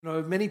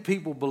Many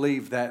people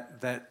believe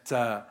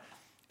that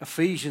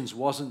Ephesians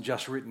wasn't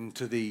just written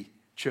to the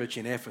church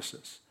in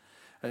Ephesus.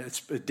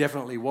 It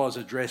definitely was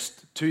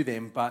addressed to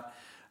them, but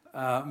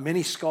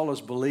many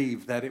scholars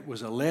believe that it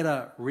was a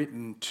letter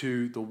written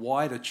to the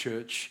wider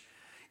church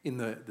in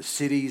the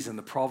cities and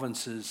the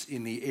provinces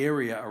in the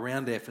area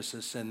around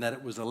Ephesus, and that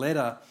it was a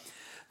letter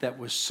that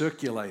was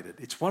circulated.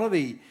 It's one of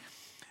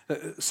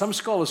some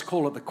scholars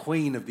call it the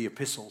queen of the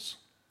epistles.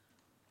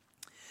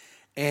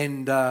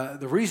 And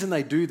the reason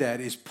they do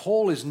that is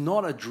Paul is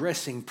not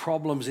addressing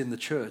problems in the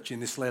church in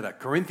this letter.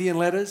 Corinthian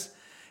letters,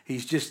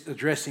 he's just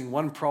addressing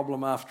one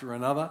problem after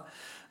another.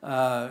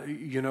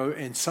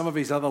 And some of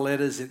his other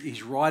letters,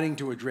 he's writing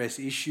to address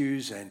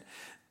issues and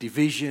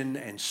division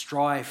and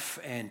strife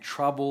and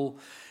trouble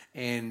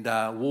and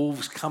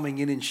wolves coming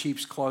in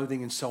sheep's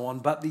clothing and so on.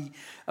 But the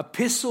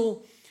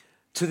epistle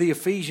to the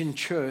Ephesian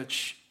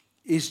church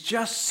is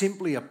just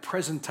simply a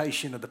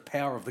presentation of the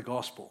power of the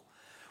gospel.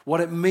 What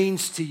it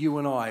means to you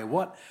and I,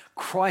 what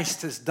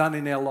Christ has done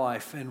in our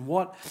life and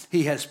what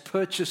he has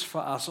purchased for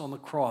us on the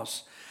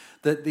cross.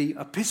 That the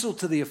epistle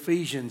to the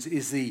Ephesians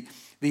is the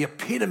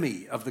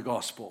epitome of the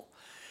gospel.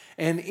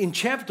 And in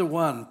chapter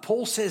 1,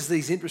 Paul says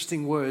these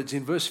interesting words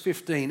in verse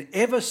 15,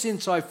 "Ever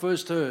since I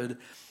first heard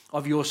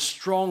of your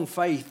strong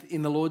faith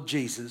in the Lord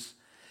Jesus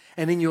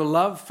and in your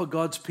love for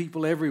God's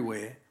people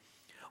everywhere,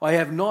 I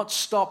have not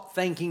stopped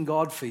thanking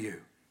God for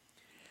you."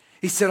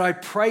 He said, "I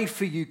pray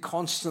for you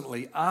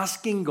constantly,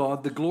 asking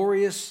God, the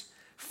glorious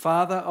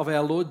Father of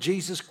our Lord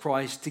Jesus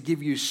Christ, to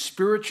give you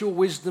spiritual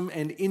wisdom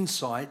and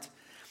insight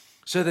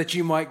so that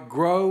you might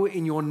grow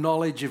in your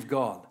knowledge of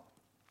God.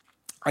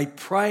 I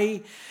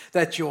pray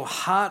that your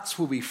hearts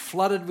will be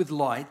flooded with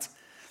light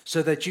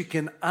so that you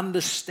can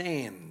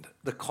understand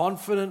the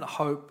confident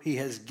hope he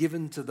has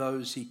given to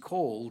those he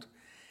called,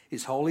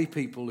 his holy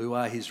people who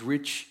are his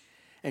rich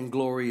and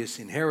glorious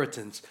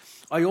inheritance.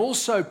 I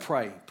also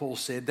pray," Paul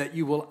said, "that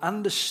you will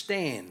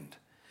understand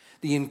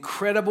the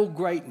incredible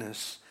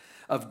greatness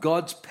of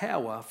God's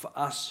power for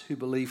us who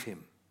believe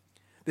him.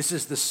 This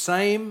is the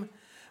same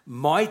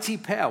mighty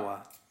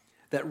power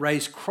that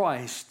raised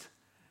Christ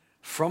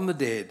from the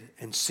dead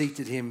and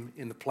seated him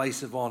in the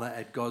place of honor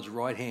at God's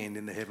right hand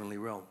in the heavenly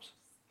realms."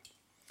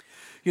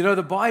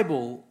 The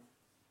Bible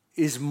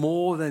is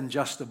more than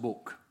just a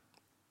book.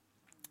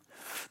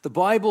 The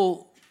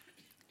Bible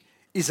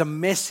is a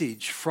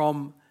message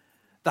from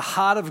the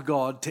heart of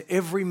God to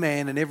every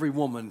man and every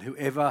woman who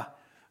ever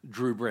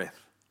drew breath.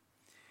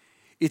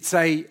 It's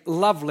a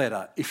love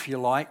letter, if you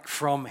like,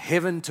 from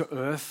heaven to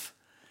earth.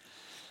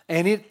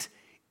 And it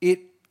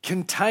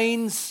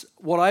contains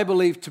what I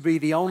believe to be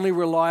the only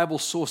reliable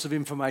source of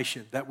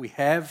information that we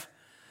have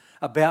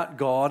about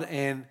God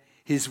and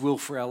his will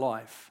for our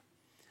life.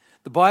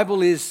 The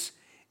Bible is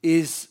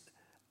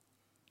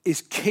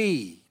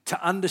key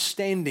to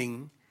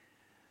understanding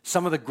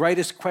some of the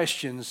greatest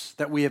questions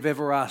that we have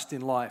ever asked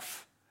in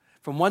life.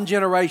 From one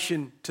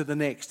generation to the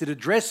next, it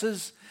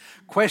addresses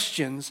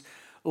questions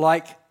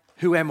like,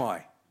 who am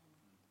I?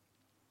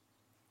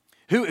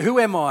 Who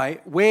am I?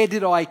 Where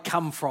did I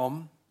come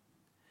from?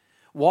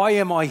 Why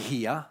am I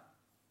here?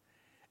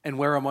 And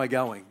where am I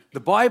going? The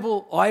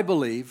Bible, I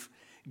believe,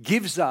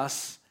 gives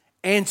us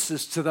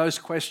answers to those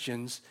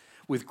questions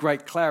with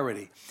great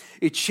clarity.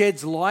 It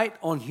sheds light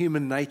on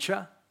human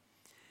nature.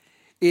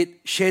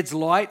 It sheds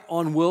light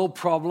on world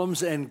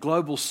problems and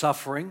global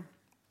suffering.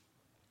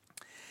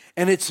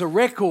 And it's a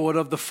record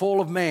of the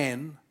fall of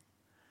man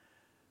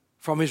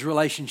from his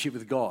relationship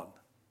with God.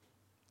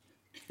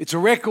 It's a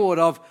record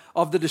of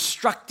the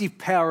destructive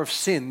power of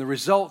sin, the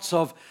results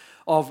of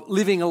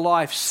living a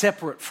life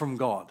separate from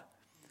God,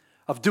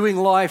 of doing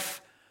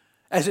life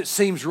as it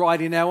seems right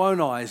in our own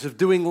eyes, of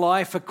doing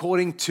life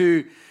according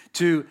to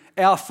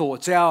our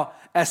thoughts, our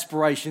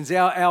aspirations,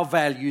 our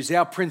values,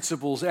 our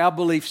principles, our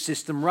belief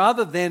system,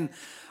 rather than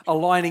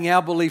aligning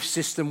our belief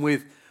system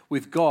with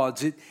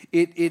God's.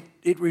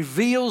 It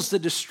reveals the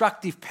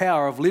destructive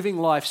power of living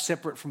life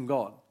separate from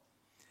God.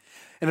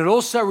 And it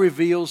also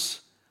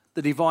reveals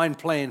the divine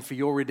plan for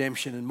your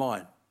redemption and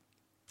mine.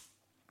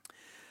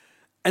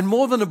 And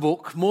more than a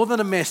book, more than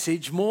a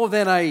message, more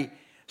than a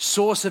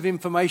source of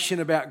information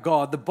about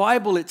God, the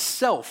Bible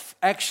itself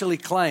actually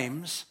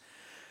claims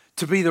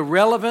to be the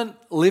relevant,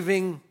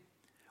 living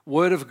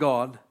Word of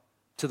God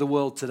to the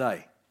world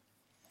today.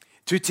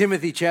 2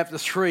 Timothy chapter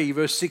 3,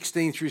 verse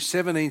 16 through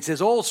 17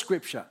 says, "All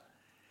Scripture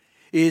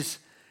is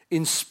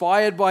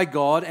inspired by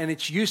God, and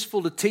it's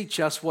useful to teach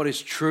us what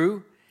is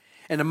true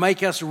and to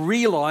make us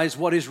realize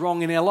what is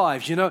wrong in our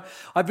lives."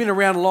 I've been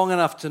around long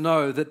enough to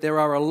know that there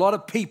are a lot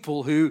of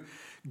people who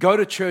go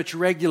to church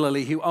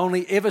regularly who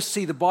only ever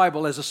see the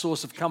Bible as a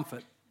source of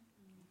comfort.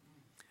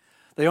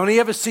 They only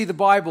ever see the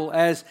Bible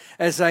as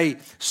a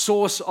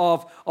source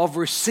of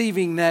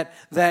receiving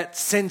that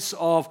sense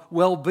of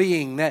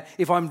well-being, that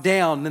if I'm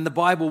down, then the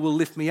Bible will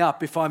lift me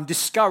up. If I'm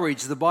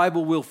discouraged, the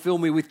Bible will fill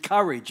me with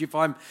courage. If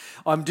I'm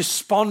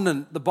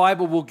despondent, the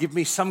Bible will give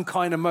me some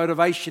kind of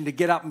motivation to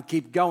get up and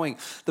keep going.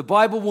 The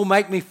Bible will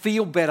make me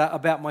feel better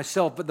about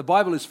myself, but the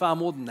Bible is far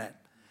more than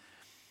that.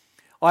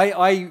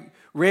 I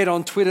read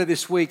on Twitter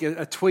this week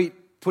a tweet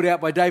put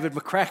out by David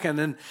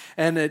McCrindle,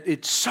 and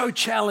it so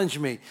challenged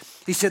me.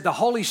 He said, the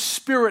Holy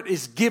Spirit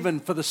is given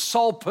for the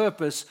sole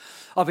purpose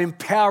of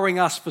empowering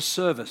us for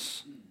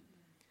service.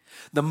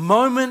 The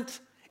moment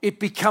it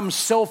becomes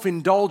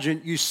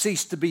self-indulgent, you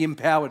cease to be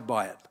empowered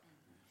by it.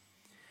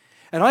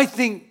 And I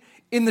think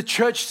in the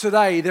church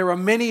today, there are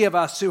many of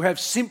us who have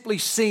simply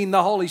seen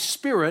the Holy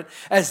Spirit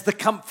as the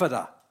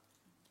comforter.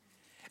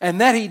 And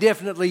that he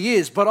definitely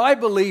is. But I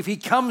believe he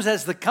comes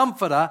as the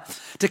comforter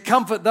to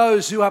comfort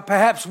those who are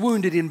perhaps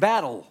wounded in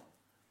battle.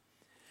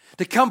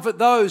 To comfort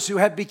those who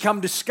have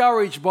become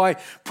discouraged by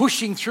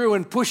pushing through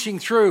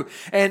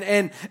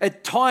and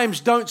at times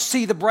don't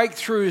see the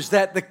breakthroughs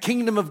that the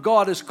kingdom of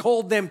God has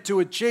called them to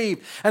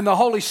achieve. And the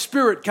Holy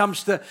Spirit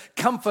comes to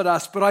comfort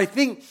us. But I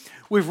think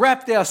we've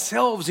wrapped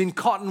ourselves in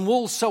cotton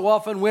wool so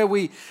often where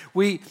we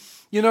kind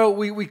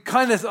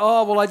of,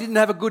 I didn't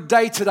have a good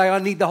day today. I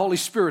need the Holy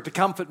Spirit to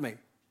comfort me.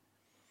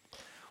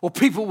 Or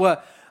people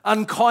were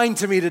unkind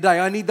to me today.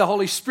 I need the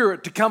Holy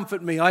Spirit to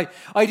comfort me. I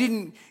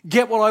didn't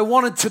get what I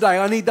wanted today.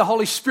 I need the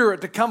Holy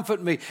Spirit to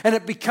comfort me. And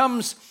it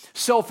becomes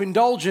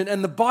self-indulgent.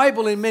 And the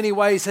Bible in many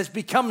ways has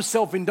become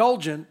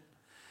self-indulgent,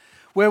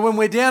 where when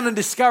we're down and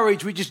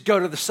discouraged, we just go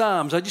to the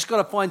Psalms. I just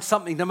got to find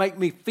something to make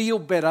me feel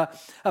better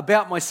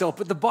about myself.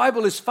 But the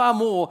Bible is far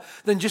more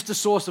than just a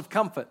source of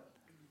comfort.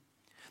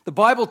 The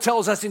Bible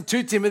tells us in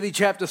 2 Timothy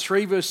chapter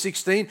 3, verse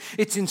 16,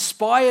 it's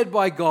inspired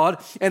by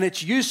God and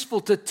it's useful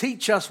to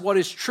teach us what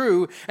is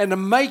true and to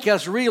make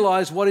us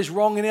realize what is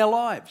wrong in our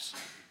lives.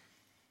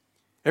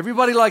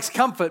 Everybody likes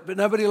comfort, but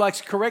nobody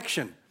likes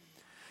correction.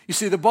 You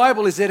see, the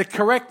Bible is there to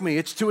correct me.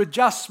 It's to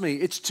adjust me.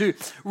 It's to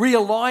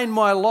realign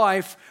my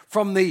life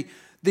from the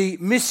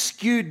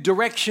miscued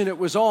direction it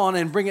was on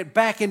and bring it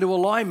back into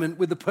alignment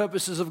with the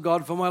purposes of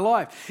God for my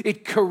life.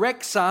 It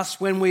corrects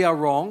us when we are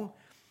wrong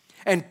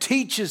and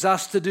teaches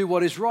us to do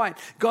what is right.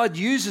 God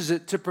uses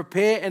it to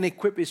prepare and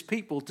equip his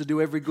people to do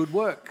every good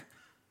work.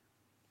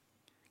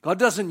 God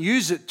doesn't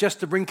use it just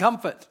to bring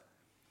comfort.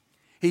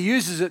 He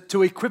uses it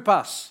to equip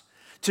us,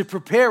 to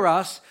prepare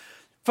us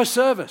for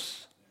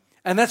service.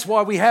 And that's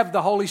why we have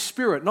the Holy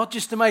Spirit, not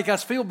just to make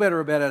us feel better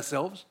about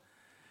ourselves.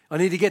 I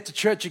need to get to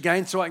church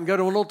again so I can go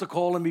to an altar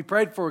call and be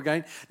prayed for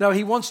again. No,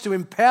 he wants to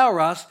empower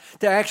us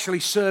to actually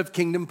serve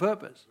kingdom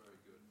purpose.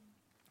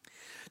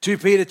 2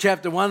 Peter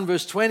chapter 1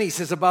 verse 20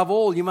 says, above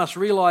all, you must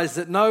realize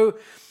that no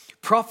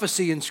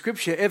prophecy in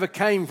Scripture ever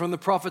came from the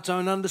prophet's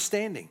own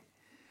understanding.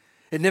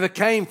 It never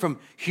came from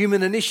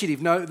human initiative.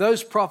 No,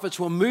 those prophets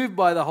were moved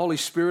by the Holy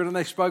Spirit and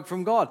they spoke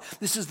from God.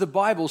 This is the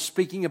Bible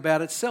speaking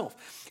about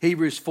itself.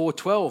 Hebrews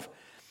 4:12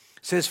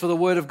 says, for the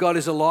word of God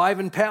is alive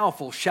and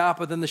powerful,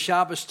 sharper than the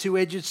sharpest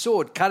two-edged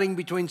sword, cutting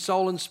between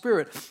soul and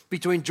spirit,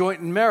 between joint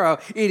and marrow.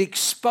 It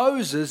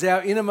exposes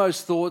our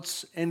innermost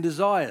thoughts and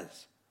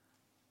desires.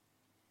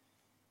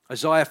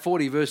 Isaiah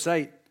 40 verse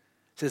 8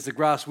 says, the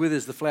grass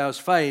withers, the flowers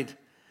fade,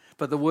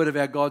 but the word of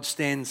our God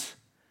stands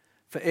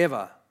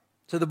forever.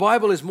 So the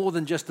Bible is more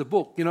than just a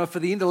book. You know, for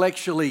the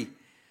intellectually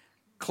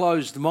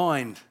closed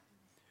mind,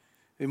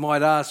 we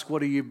might ask, what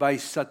do you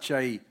base such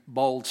a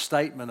bold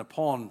statement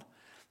upon,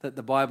 that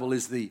the Bible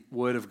is the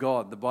word of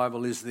God? The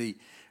Bible is the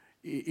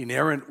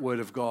inerrant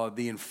word of God,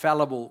 the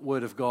infallible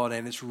word of God,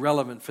 and it's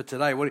relevant for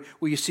today. Well,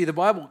 you see, the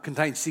Bible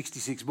contains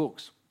 66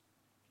 books.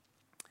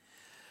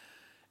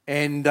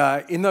 And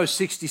in those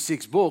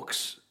 66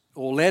 books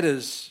or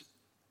letters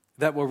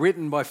that were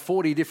written by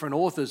 40 different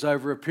authors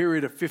over a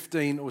period of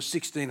 15 or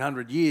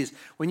 1600 years,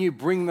 when you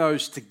bring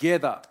those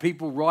together,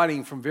 people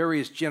writing from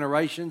various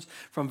generations,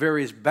 from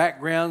various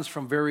backgrounds,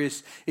 from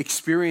various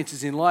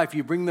experiences in life,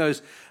 you bring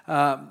those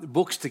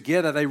books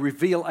together, they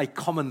reveal a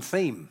common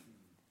theme.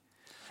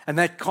 And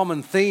that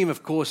common theme,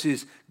 of course,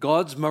 is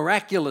God's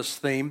miraculous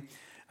theme,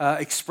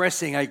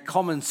 expressing a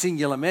common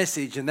singular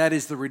message, and that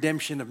is the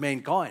redemption of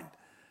mankind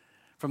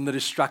from the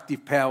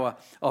destructive power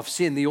of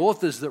sin. The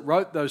authors that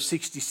wrote those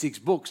 66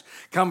 books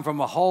come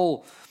from a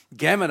whole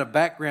gamut of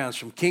backgrounds,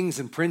 from kings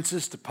and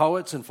princes to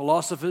poets and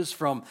philosophers,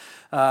 from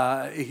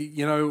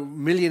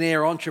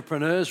millionaire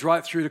entrepreneurs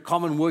right through to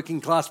common working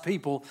class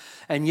people.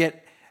 And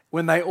yet,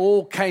 when they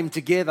all came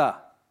together,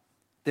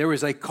 there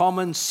is a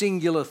common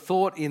singular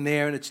thought in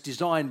there, and it's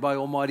designed by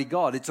Almighty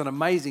God. It's an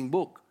amazing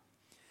book.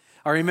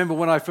 I remember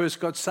when I first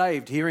got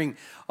saved, hearing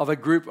of a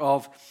group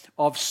of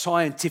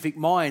scientific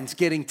minds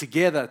getting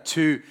together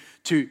to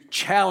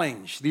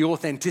challenge the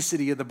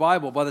authenticity of the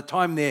Bible. By the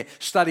time their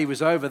study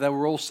was over, they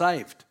were all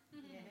saved.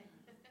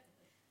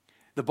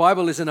 The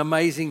Bible is an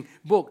amazing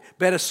book.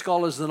 Better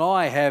scholars than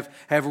I have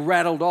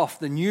rattled off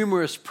the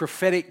numerous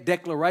prophetic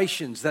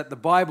declarations that the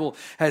Bible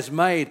has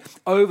made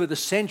over the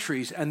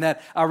centuries and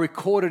that are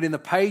recorded in the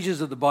pages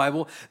of the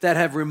Bible that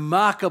have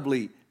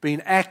remarkably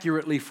been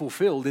accurately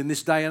fulfilled in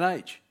this day and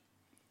age.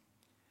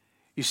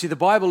 You see, the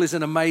Bible is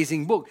an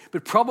amazing book,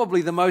 but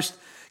probably the most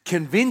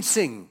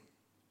convincing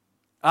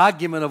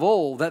argument of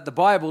all that the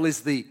Bible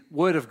is the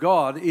Word of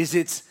God is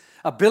its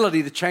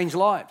ability to change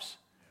lives.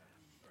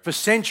 For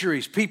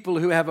centuries, people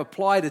who have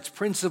applied its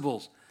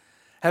principles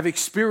have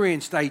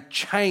experienced a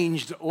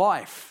changed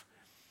life.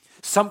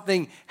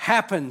 Something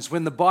happens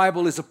when the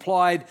Bible is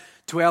applied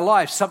to our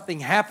life. Something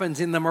happens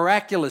in the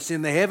miraculous,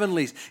 in the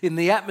heavenlies, in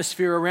the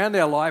atmosphere around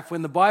our life.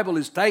 When the Bible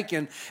is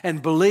taken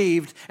and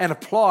believed and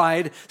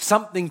applied,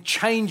 something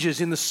changes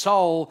in the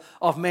soul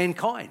of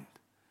mankind.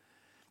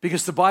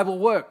 Because the Bible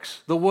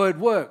works, the Word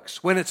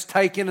works. When it's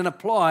taken and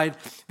applied,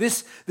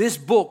 this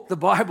book, the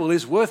Bible,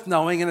 is worth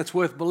knowing and it's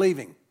worth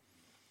believing.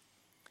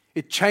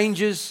 It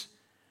changes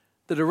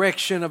the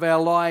direction of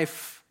our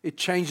life. It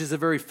changes the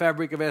very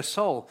fabric of our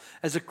soul.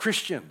 As a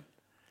Christian,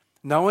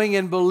 knowing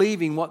and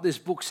believing what this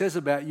book says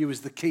about you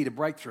is the key to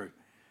breakthrough.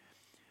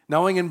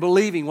 Knowing and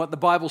believing what the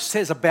Bible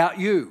says about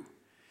you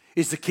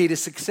is the key to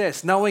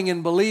success. Knowing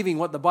and believing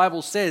what the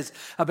Bible says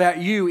about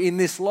you in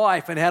this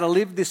life and how to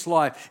live this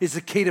life is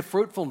the key to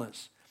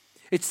fruitfulness.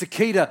 It's the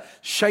key to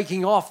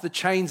shaking off the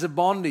chains of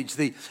bondage,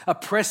 the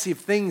oppressive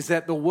things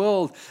that the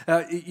world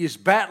is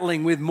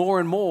battling with more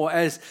and more.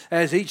 As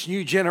each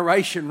new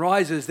generation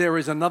rises, there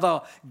is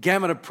another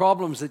gamut of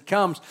problems that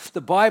comes.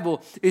 The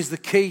Bible is the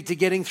key to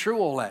getting through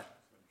all that.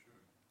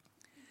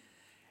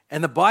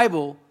 And the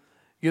Bible,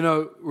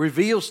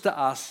 reveals to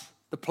us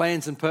the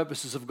plans and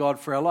purposes of God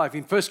for our life.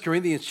 In 1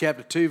 Corinthians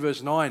chapter 2,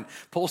 verse 9,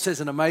 Paul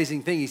says an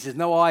amazing thing. He says,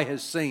 "No eye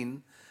has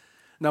seen,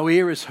 no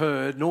ear has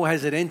heard, nor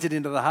has it entered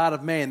into the heart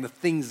of man the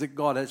things that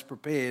God has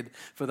prepared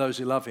for those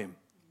who love him."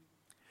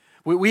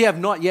 We have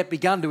not yet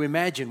begun to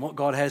imagine what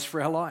God has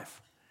for our life.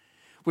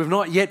 We've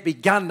not yet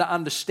begun to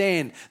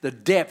understand the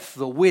depth,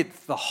 the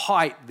width, the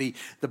height, the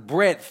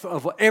breadth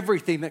of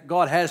everything that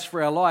God has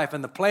for our life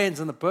and the plans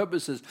and the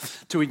purposes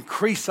to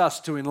increase us,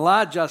 to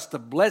enlarge us, to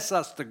bless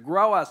us, to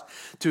grow us,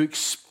 to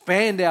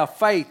expand our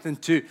faith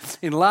and to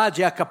enlarge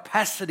our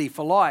capacity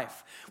for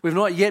life. We've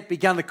not yet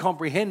begun to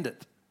comprehend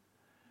it.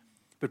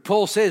 But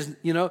Paul says,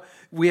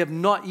 we have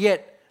not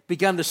yet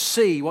begun to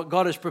see what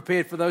God has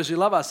prepared for those who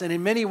love us. And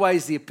in many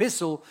ways, the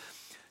epistle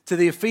to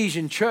the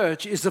Ephesian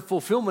church is the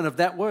fulfillment of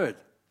that word.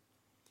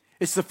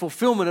 It's the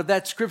fulfillment of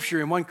that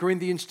scripture in 1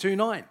 Corinthians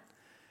 2:9.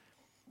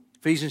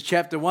 Ephesians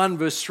chapter 1,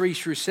 verse 3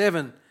 through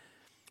 7,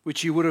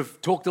 which you would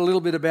have talked a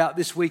little bit about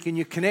this week in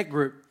your Connect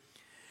group.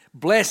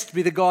 "Blessed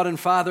be the God and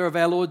Father of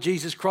our Lord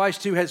Jesus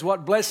Christ, who has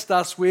what? Blessed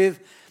us with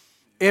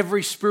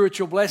every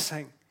spiritual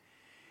blessing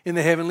in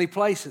the heavenly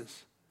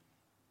places.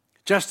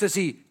 Just as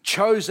he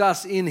chose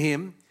us in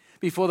him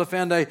before the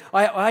foundation."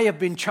 I have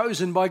been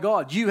chosen by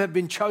God. You have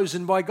been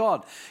chosen by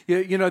God.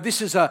 This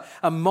is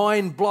a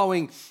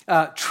mind-blowing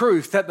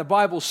truth that the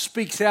Bible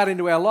speaks out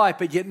into our life,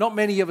 but yet not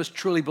many of us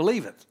truly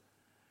believe it.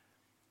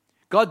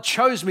 God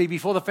chose me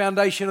before the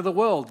foundation of the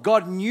world.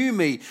 God knew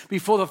me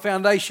before the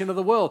foundation of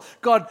the world.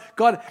 God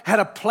had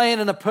a plan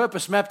and a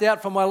purpose mapped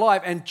out for my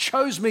life and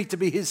chose me to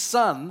be his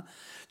son,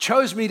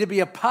 chose me to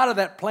be a part of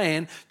that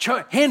plan,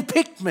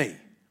 handpicked me.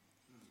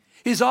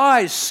 His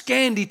eyes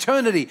scanned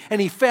eternity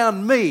and he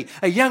found me,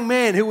 a young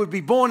man who would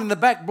be born in the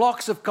back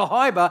blocks of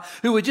Cohiba,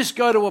 who would just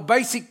go to a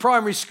basic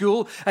primary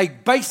school, a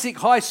basic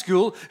high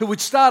school, who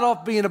would start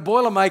off being a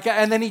Boilermaker,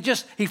 and then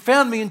he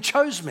found me and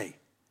chose me.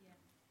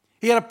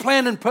 He had a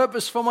plan and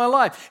purpose for my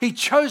life. He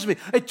chose me.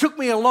 It took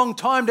me a long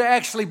time to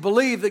actually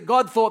believe that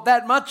God thought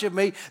that much of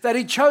me, that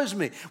he chose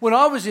me. When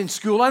I was in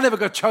school, I never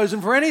got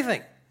chosen for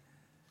anything.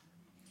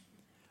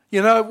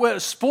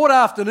 Sport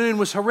afternoon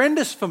was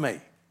horrendous for me,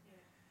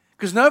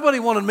 because nobody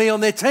wanted me on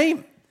their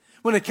team.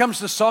 When it comes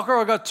to soccer,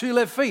 I got 2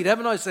 left feet,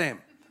 haven't I,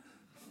 Sam?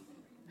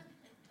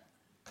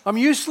 I'm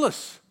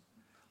useless.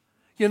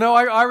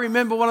 I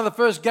remember one of the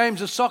first games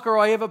of soccer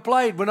I ever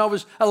played when I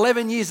was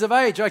 11 years of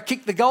age. I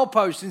kicked the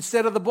goalpost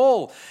instead of the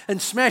ball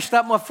and smashed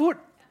up my foot.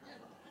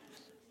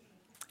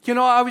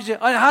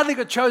 I hardly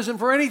got chosen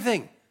for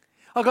anything.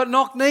 I got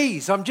knock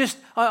knees. I'm just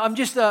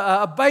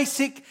a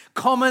basic,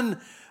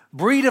 common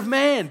breed of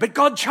man. But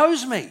God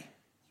chose me.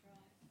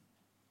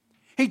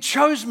 He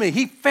chose me.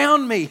 He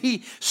found me.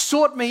 He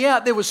sought me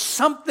out. There was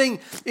something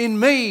in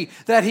me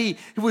that he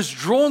was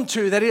drawn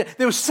to.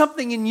 There was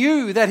something in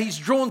you that he's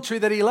drawn to,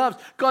 that he loves.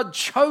 God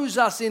chose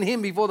us in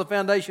him before the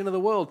foundation of the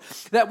world,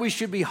 that we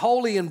should be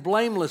holy and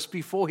blameless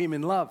before him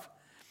in love,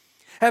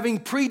 having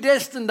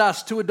predestined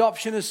us to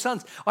adoption as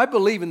sons. I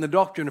believe in the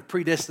doctrine of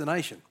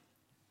predestination,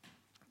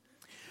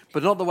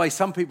 but not the way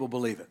some people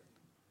believe it.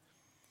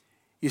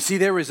 You see,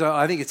 there is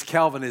I think it's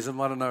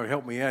Calvinism. I don't know,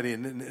 help me out here,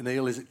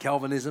 Neil. Is it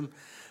Calvinism?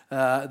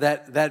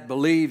 That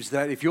believes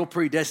that if you're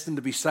predestined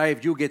to be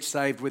saved, you'll get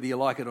saved whether you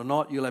like it or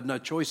not. You'll have no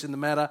choice in the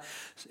matter.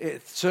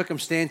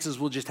 Circumstances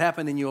will just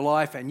happen in your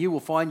life, and you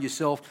will find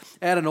yourself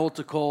at an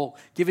altar call,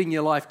 giving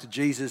your life to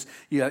Jesus.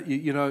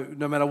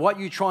 No matter what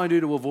you try and do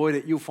to avoid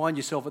it, you'll find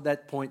yourself at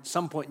that point,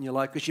 some point in your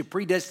life, because you're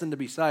predestined to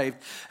be saved.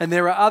 And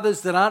there are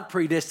others that aren't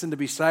predestined to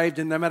be saved,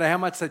 and no matter how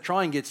much they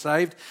try and get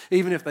saved,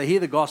 even if they hear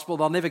the gospel,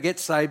 they'll never get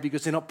saved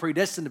because they're not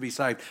predestined to be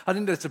saved. I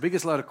think that's the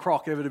biggest load of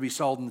crock ever to be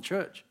sold in the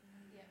church.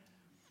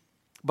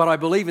 But I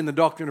believe in the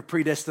doctrine of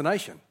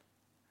predestination.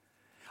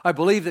 I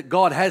believe that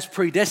God has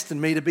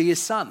predestined me to be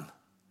his son.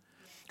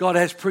 God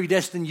has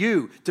predestined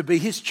you to be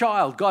his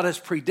child. God has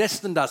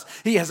predestined us.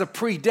 He has a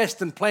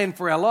predestined plan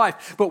for our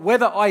life. But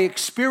whether I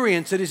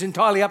experience it is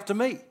entirely up to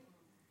me.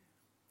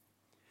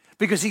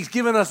 because he's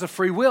given us a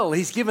free will.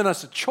 He's given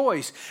us a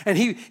choice. And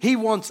he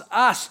wants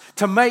us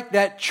to make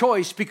that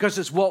choice because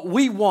it's what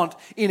we want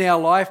in our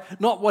life,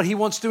 not what he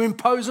wants to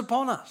impose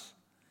upon us.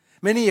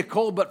 Many are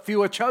called, but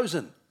few are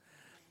chosen.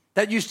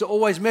 That used to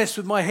always mess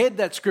with my head,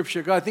 that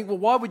scripture. I think, well,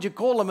 why would you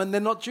call them and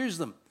then not choose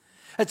them?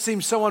 It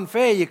seems so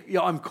unfair.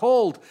 I'm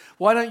called.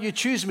 Why don't you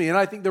choose me? And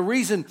I think the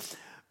reason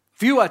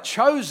few are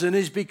chosen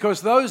is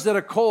because those that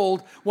are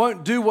called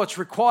won't do what's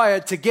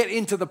required to get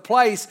into the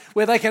place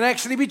where they can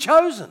actually be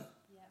chosen.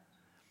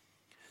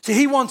 See,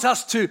 he wants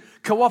us to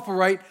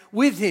cooperate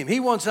with him.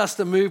 He wants us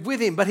to move with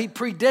him, but he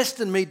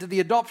predestined me to the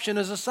adoption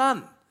as a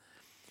son.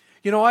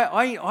 You know,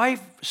 I've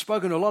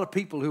spoken to a lot of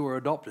people who are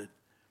adopted.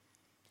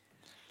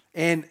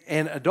 And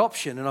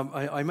adoption, and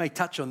I may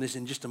touch on this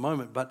in just a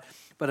moment, but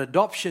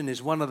adoption is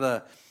one of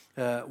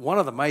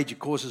the major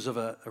causes of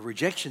a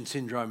rejection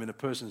syndrome in a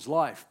person's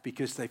life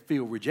because they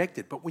feel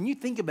rejected. But when you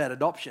think about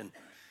adoption,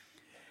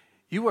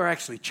 you were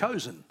actually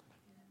chosen.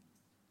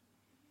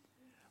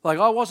 Like,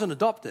 I wasn't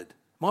adopted.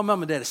 My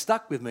mum and dad are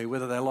stuck with me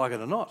whether they like it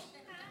or not.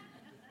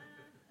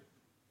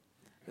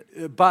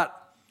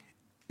 But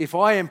if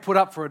I am put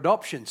up for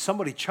adoption,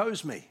 somebody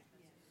chose me.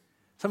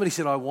 Somebody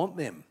said, I want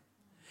them.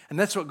 And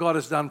that's what God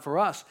has done for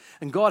us.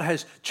 And God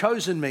has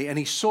chosen me and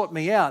he's sought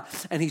me out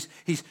and he's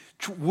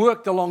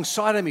worked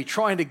alongside of me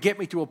trying to get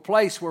me to a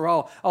place where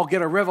I'll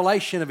get a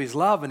revelation of his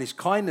love and his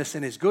kindness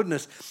and his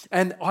goodness.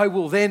 And I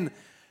will then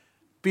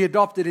be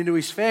adopted into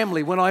his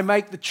family when I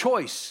make the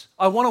choice.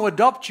 I want to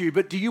adopt you,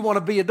 but do you want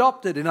to be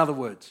adopted, in other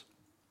words?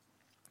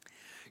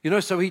 You know,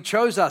 so he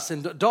chose us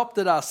and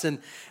adopted us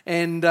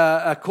and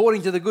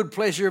according to the good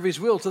pleasure of his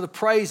will, to the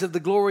praise of the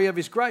glory of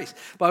his grace,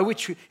 by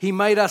which he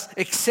made us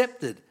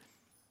accepted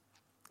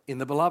in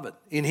the beloved.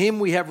 In him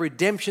we have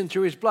redemption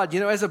through his blood.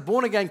 You know, as a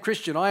born-again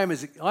Christian, I am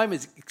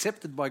as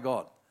accepted by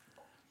God.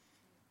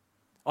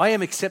 I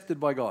am accepted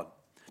by God.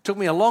 It took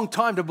me a long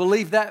time to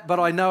believe that, but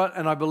I know it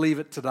and I believe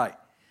it today.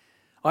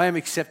 I am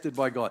accepted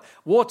by God.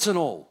 Warts and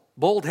all,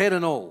 bald head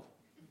and all,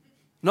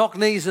 knock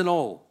knees and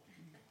all,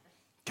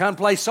 can't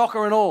play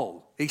soccer and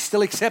all. He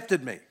still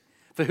accepted me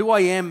for who I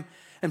am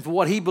and for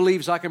what he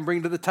believes I can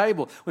bring to the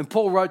table. When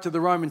Paul wrote to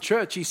the Roman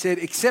church, he said,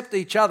 accept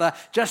each other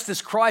just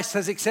as Christ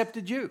has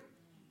accepted you.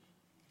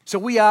 So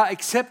we are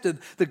accepted.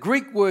 The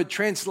Greek word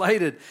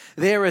translated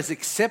there as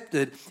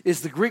accepted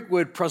is the Greek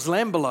word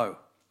proslambolo,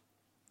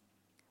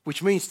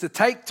 which means to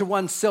take to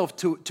oneself,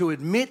 to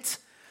admit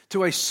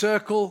to a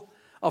circle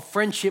of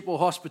friendship or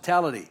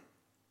hospitality.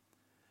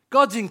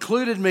 God's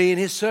included me in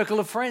his circle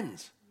of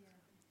friends.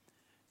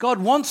 God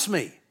wants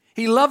me.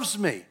 He loves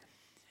me.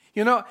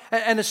 You know,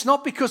 and it's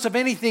not because of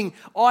anything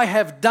I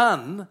have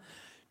done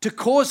to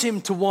cause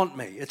him to want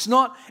me. It's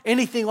not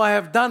anything I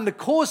have done to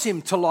cause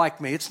him to like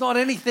me. It's not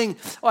anything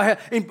I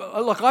have.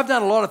 Look, I've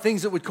done a lot of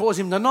things that would cause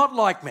him to not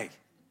like me.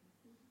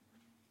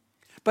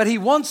 But he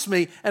wants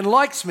me and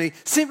likes me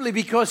simply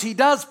because he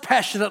does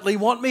passionately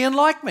want me and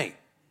like me.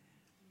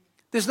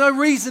 There's no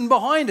reason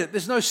behind it.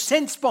 There's no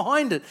sense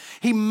behind it.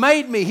 He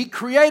made me. He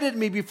created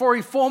me before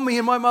he formed me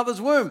in my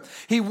mother's womb.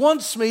 He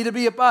wants me to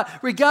be a part,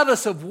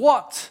 regardless of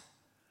what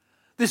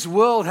this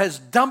world has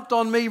dumped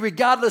on me,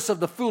 regardless of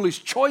the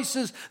foolish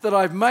choices that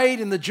I've made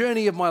in the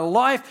journey of my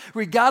life,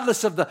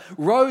 regardless of the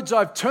roads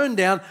I've turned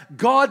down,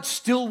 God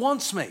still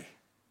wants me.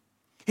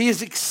 He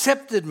has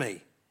accepted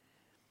me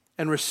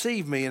and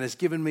received me and has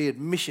given me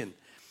admission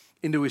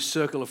into his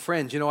circle of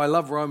friends. You know, I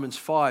love Romans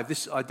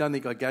 5. I don't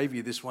think I gave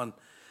you this one,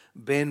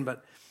 Ben,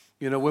 but,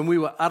 you know, when we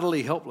were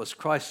utterly helpless,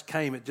 Christ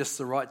came at just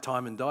the right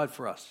time and died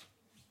for us.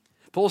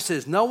 Paul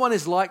says, no one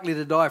is likely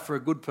to die for a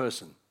good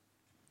person.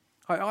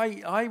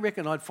 I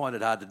reckon I'd find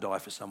it hard to die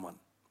for someone.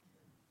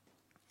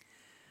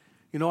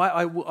 You know,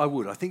 I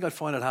would. I think I'd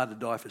find it hard to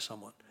die for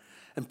someone.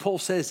 And Paul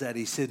says that.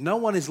 He said, no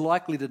one is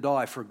likely to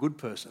die for a good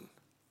person.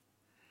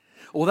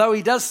 Although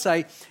he does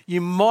say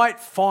you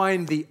might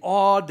find the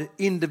odd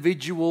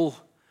individual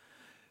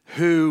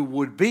who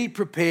would be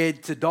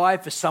prepared to die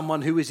for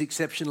someone who is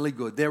exceptionally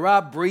good. There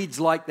are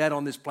breeds like that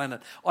on this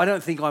planet. I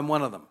don't think I'm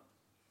one of them.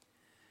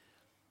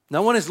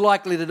 No one is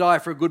likely to die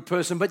for a good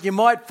person, but you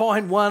might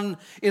find one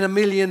in a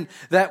million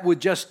that would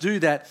just do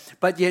that.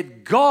 But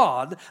yet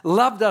God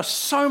loved us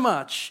so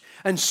much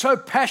and so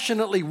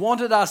passionately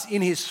wanted us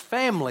in his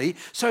family,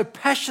 so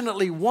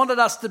passionately wanted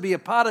us to be a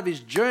part of his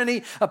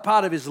journey, a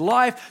part of his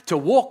life, to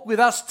walk with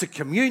us, to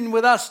commune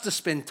with us, to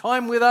spend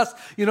time with us.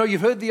 You know,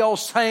 you've heard the old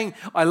saying,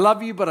 I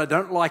love you, but I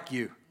don't like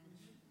you.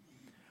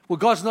 Well,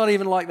 God's not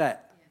even like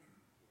that.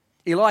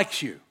 He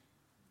likes you,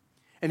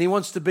 and he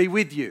wants to be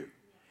with you.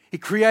 He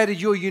created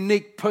your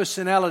unique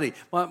personality.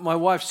 My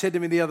wife said to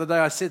me the other day,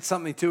 I said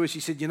something to her. She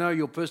said, you know,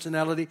 your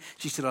personality,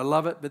 she said, I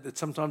love it, but that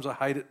sometimes I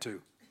hate it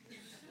too.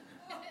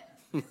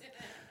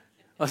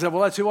 I said,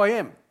 well, that's who I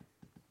am.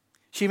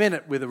 She meant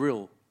it with a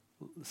real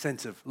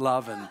sense of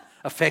love and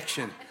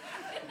affection.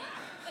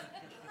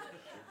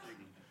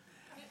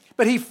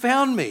 But he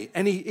found me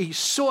and he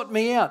sought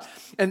me out.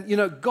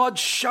 And, God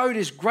showed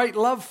his great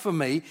love for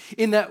me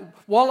in that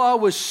while I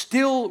was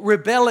still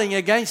rebelling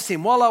against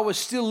him, while I was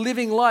still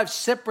living life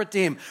separate to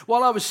him,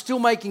 while I was still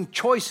making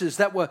choices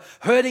that were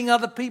hurting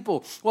other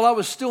people, while I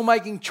was still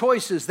making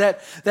choices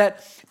that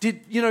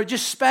did,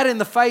 just spat in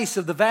the face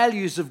of the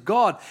values of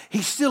God,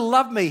 he still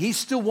loved me. He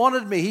still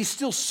wanted me. He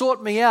still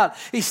sought me out.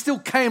 He still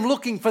came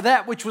looking for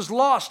that which was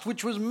lost,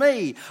 which was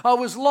me. I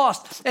was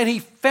lost, and he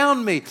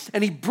found me,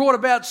 and he brought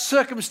about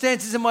circumstances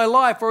in my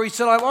life where he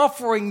said, I'm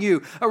offering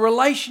you a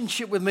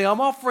relationship with me.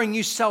 I'm offering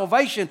you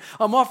salvation.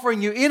 I'm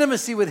offering you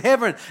intimacy with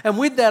heaven. And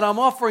with that, I'm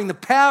offering the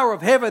power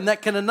of heaven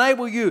that can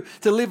enable you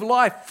to live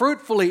life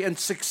fruitfully and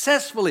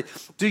successfully.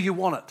 Do you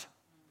want it?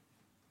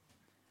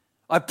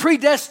 I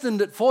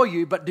predestined it for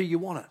you, but do you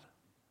want it?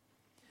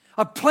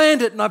 I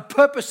planned it and I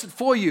purposed it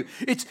for you.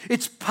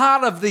 It's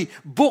part of the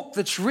book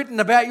that's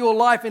written about your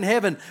life in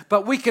heaven,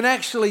 but we can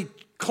actually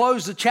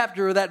close the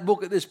chapter of that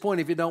book at this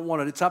point if you don't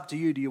want it. It's up to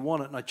you. Do you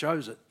want it? And I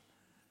chose it.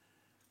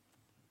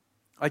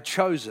 I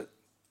chose it.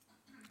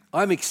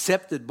 I'm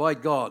accepted by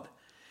God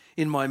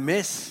in my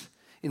mess,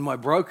 in my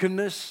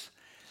brokenness,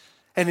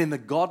 and in the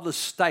godless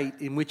state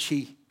in which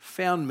he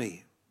found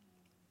me.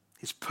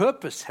 His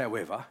purpose,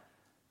 however,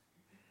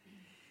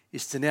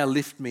 is to now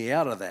lift me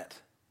out of that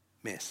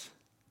mess.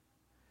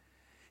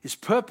 His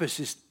purpose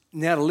is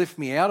now to lift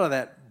me out of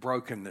that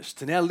brokenness,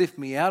 to now lift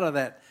me out of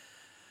that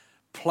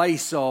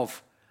place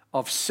of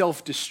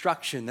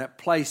self-destruction, that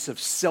place of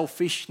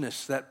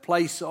selfishness, that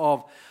place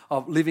of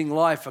living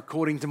life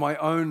according to my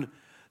own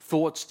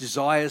thoughts,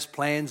 desires,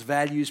 plans,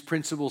 values,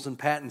 principles, and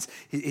patterns.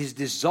 His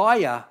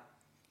desire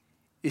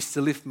is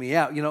to lift me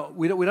out.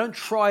 We don't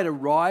try to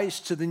rise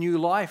to the new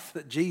life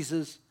that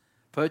Jesus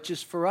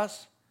purchased for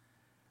us.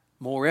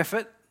 More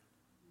effort.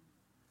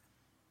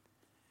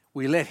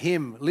 We let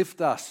him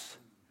lift us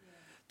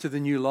to the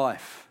new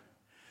life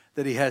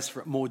that he has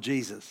for more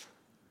Jesus.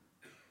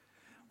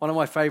 One of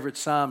my favorite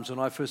Psalms when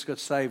I first got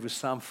saved was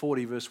Psalm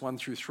 40, verse 1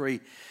 through 3,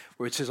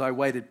 where it says, I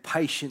waited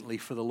patiently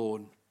for the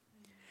Lord.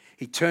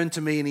 He turned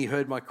to me and he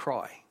heard my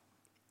cry.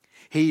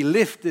 He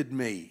lifted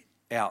me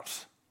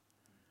out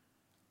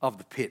of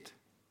the pit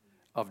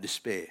of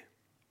despair.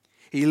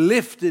 He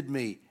lifted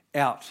me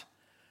out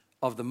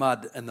of the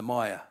mud and the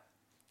mire.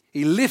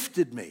 He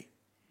lifted me.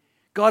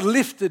 God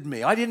lifted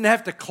me. I didn't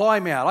have to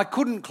climb out. I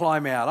couldn't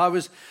climb out.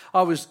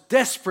 I was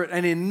desperate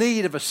and in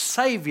need of a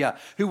Savior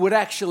who would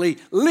actually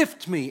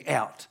lift me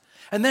out.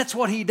 And that's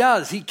what he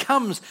does. He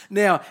comes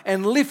now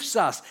and lifts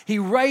us. He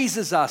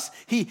raises us.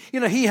 He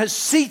has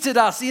seated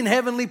us in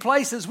heavenly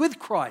places with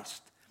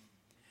Christ.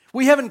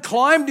 We haven't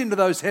climbed into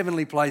those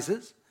heavenly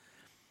places.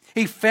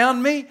 He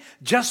found me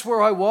just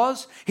where I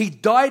was. He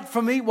died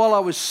for me while I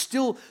was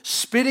still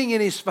spitting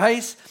in his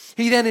face.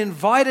 He then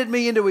invited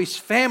me into his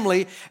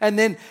family, and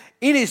then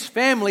in his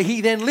family, he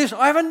then lives.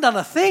 I haven't done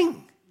a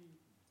thing.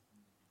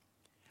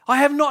 I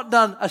have not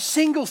done a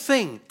single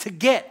thing to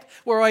get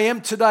where I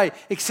am today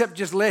except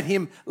just let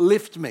him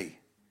lift me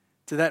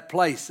to that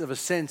place of a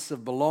sense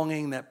of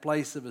belonging, that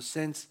place of a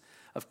sense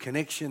of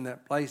connection,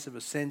 that place of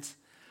a sense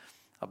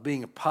of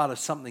being a part of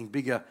something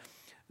bigger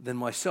than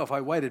myself.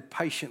 I waited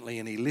patiently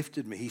and he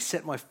lifted me. He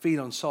set my feet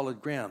on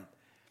solid ground.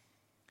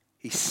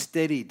 He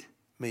steadied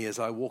me as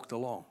I walked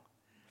along.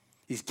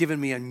 He's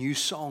given me a new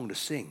song to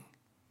sing,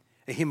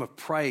 a hymn of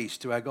praise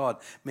to our God.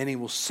 Many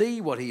will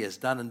see what he has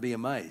done and be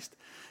amazed.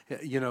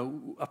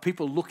 Are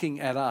people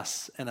looking at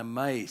us and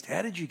amazed?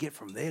 How did you get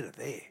from there to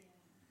there?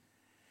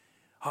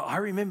 I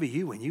remember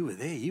you when you were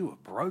there. You were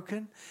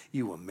broken.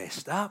 You were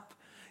messed up.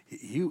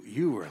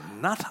 You were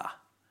a nutter.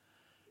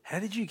 How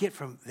did you get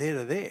from there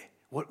to there?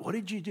 What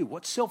did you do?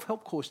 What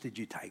self-help course did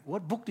you take?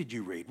 What book did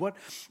you read? What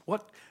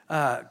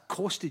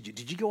course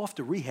did you go off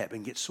to rehab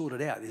and get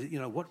sorted out?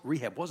 What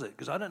rehab was it?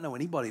 Because I don't know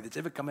anybody that's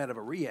ever come out of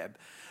a rehab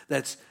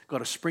that's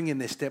got a spring in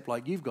their step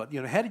like you've got.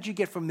 How did you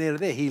get from there to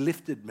there? He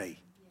lifted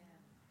me. Yeah.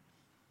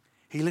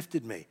 He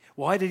lifted me.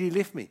 Why did he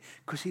lift me?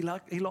 Because he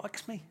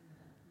likes me.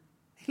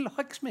 He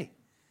likes me.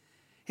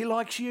 He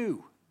likes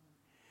you.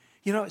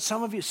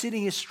 Some of you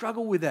sitting here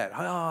struggle with that.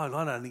 Oh,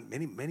 I don't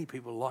think many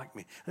people like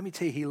me. Let me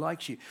tell you, he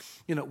likes you.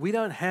 We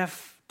don't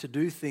have to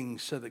do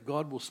things so that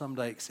God will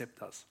someday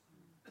accept us.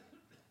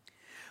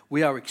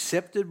 We are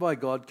accepted by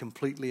God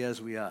completely as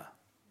we are.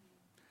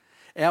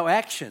 Our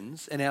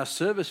actions and our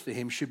service for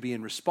him should be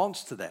in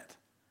response to that,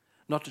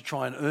 not to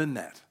try and earn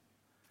that,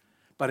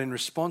 but in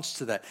response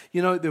to that.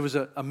 There was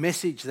a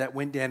message that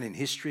went down in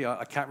history.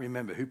 I can't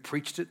remember who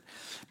preached it,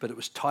 but it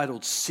was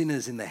titled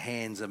Sinners in the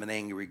Hands of an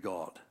Angry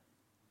God.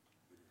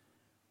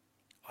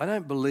 I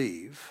don't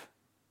believe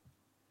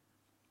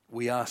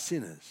we are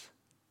sinners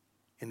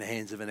in the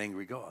hands of an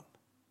angry God.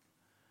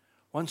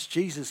 Once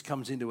Jesus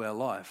comes into our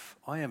life,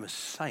 I am a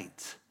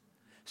saint,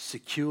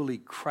 securely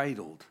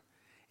cradled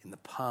in the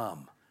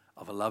palm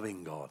of a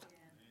loving God.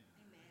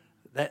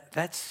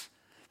 That's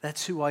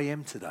who I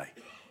am today.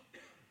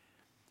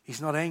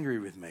 He's not angry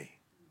with me.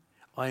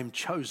 I am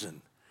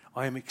chosen.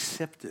 I am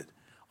accepted.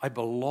 I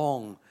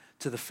belong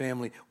to the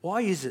family.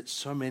 Why is it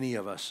so many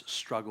of us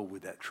struggle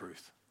with that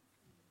truth?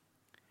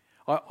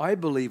 I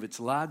believe it's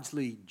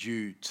largely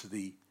due to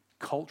the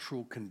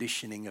cultural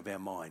conditioning of our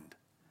mind.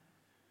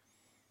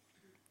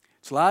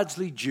 It's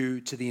largely due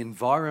to the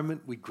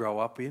environment we grow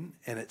up in,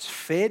 and it's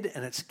fed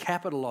and it's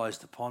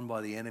capitalized upon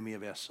by the enemy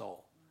of our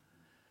soul.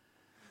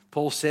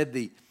 Paul said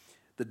the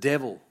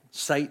devil,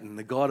 Satan,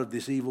 the god of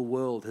this evil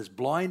world, has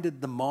blinded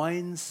the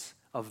minds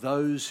of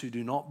those who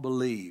do not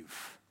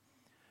believe,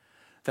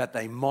 that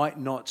they might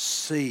not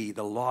see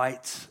the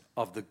light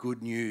of the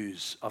good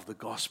news of the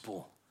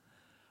gospel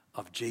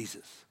of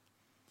Jesus.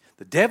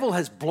 The devil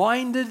has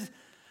blinded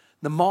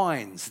the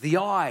minds, the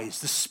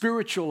eyes, the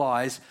spiritual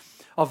eyes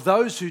of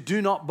those who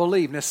do not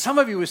believe. Now, some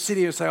of you are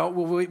sitting here and say, oh,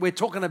 well, we're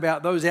talking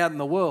about those out in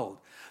the world,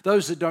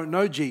 those that don't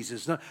know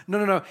Jesus.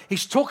 No.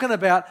 He's talking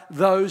about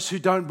those who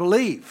don't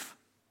believe.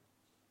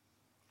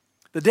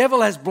 The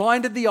devil has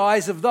blinded the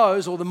eyes of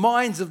those, or the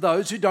minds of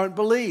those who don't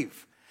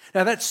believe.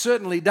 Now, that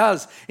certainly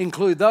does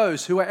include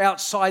those who are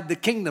outside the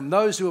kingdom,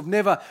 those who have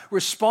never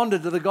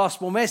responded to the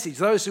gospel message,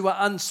 those who are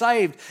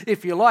unsaved,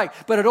 if you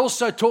like. But it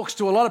also talks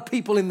to a lot of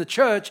people in the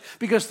church,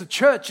 because the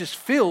church is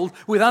filled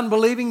with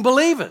unbelieving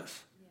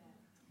believers.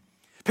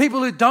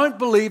 People who don't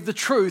believe the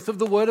truth of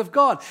the Word of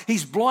God.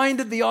 He's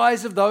blinded the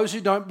eyes of those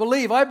who don't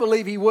believe. I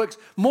believe he works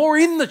more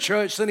in the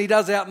church than he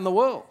does out in the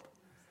world,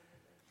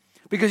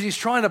 because he's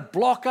trying to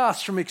block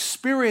us from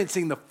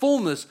experiencing the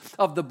fullness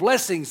of the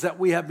blessings that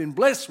we have been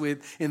blessed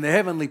with in the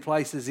heavenly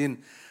places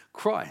in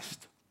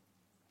Christ.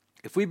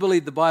 If we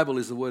believe the Bible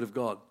is the Word of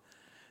God,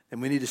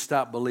 then we need to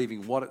start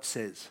believing what it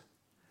says.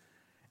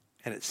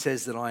 And it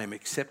says that I am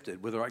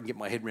accepted, whether I can get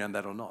my head around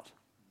that or not.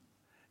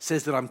 It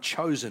says that I'm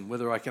chosen,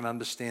 whether I can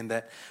understand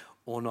that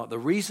or not. The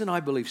reason I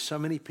believe so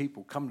many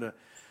people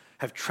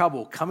have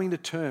trouble coming to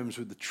terms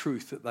with the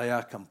truth that they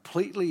are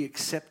completely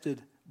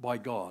accepted by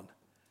God,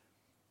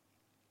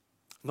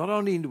 not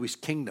only into his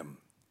kingdom,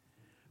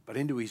 but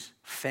into his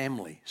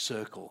family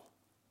circle,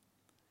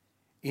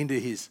 into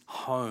his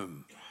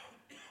home,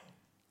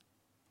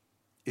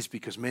 is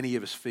because many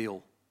of us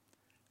feel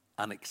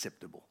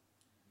unacceptable.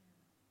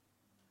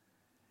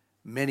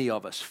 Many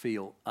of us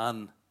feel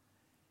unacceptable.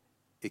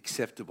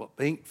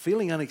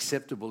 Feeling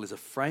unacceptable is a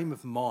frame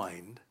of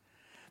mind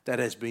that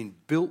has been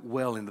built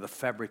well into the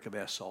fabric of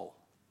our soul.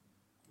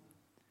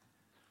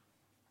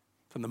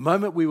 From the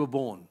moment we were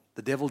born,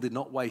 the devil did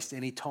not waste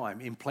any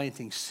time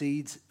implanting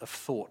seeds of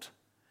thought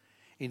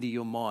into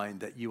your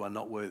mind that you are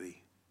not worthy,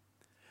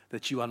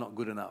 that you are not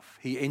good enough.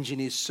 He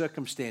engineers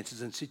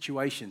circumstances and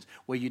situations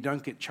where you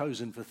don't get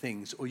chosen for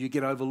things, or you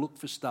get overlooked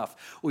for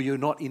stuff, or you're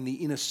not in the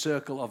inner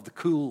circle of the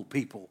cool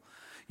people.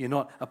 You're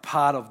not a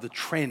part of the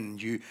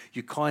trend. You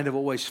kind of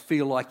always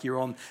feel like you're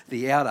on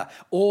the outer.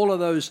 All of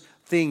those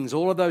things,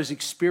 all of those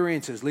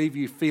experiences leave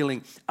you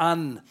feeling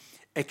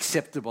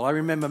unacceptable. I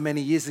remember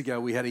many years ago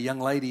we had a young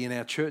lady in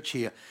our church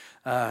here.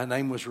 Her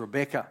name was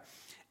Rebecca,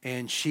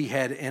 and she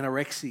had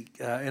anorexia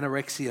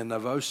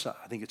nervosa,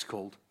 I think it's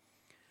called,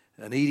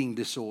 an eating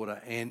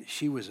disorder, and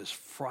she was as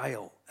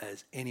frail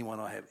as anyone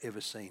I have ever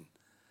seen.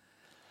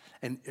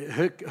 And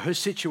her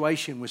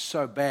situation was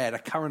so bad, a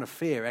current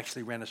affair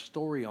actually ran a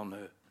story on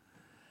her.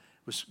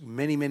 It was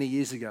many, many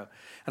years ago.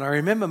 And I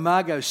remember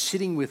Margot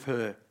sitting with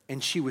her,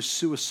 and she was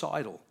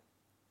suicidal.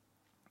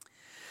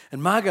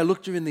 And Margot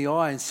looked her in the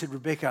eye and said,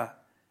 Rebecca,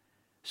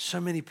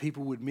 so many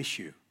people would miss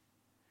you.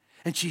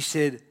 And she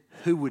said,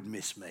 who would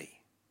miss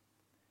me?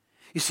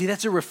 You see,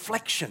 that's a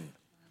reflection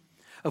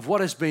of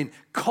what has been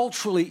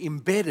culturally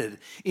embedded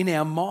in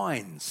our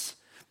minds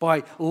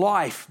by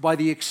life, by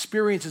the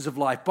experiences of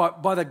life,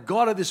 by the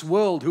God of this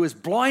world who has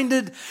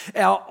blinded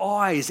our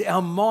eyes,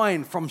 our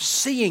mind from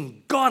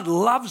seeing God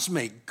loves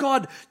me,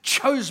 God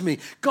chose me,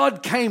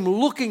 God came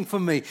looking for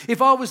me. If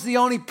I was the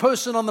only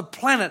person on the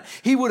planet,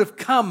 he would have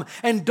come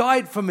and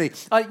died for me.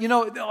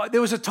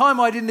 There was a time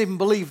I didn't even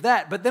believe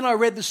that, but then I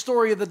read the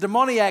story of the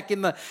demoniac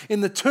in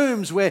the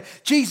tombs where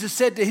Jesus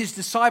said to his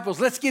disciples,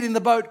 let's get in the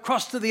boat,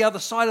 cross to the other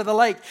side of the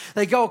lake.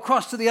 They go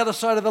across to the other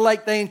side of the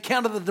lake, they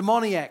encounter the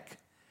demoniac.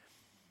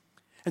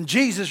 And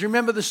Jesus,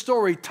 remember the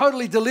story,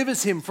 totally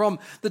delivers him from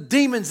the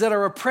demons that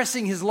are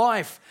oppressing his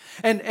life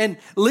and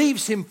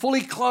leaves him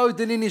fully clothed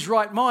and in his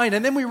right mind.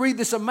 And then we read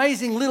this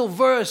amazing little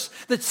verse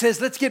that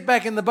says, let's get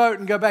back in the boat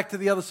and go back to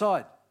the other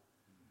side.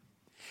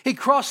 He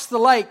crossed the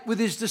lake with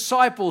his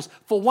disciples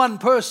for one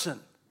person.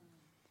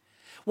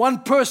 One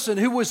person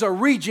who was a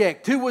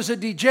reject, who was a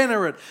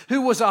degenerate,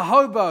 who was a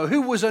hobo,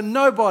 who was a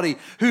nobody,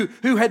 who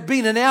had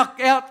been an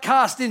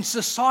outcast in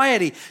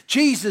society.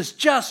 Jesus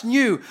just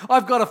knew,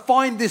 I've got to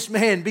find this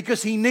man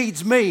because he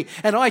needs me.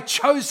 And I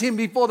chose him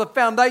before the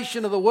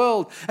foundation of the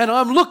world. And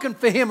I'm looking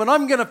for him and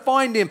I'm going to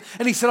find him.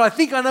 And he said, I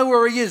think I know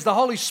where he is. The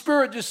Holy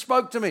Spirit just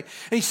spoke to me.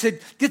 And he said,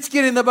 let's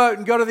get in the boat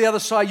and go to the other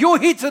side. You're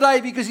here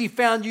today because he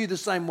found you the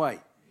same way.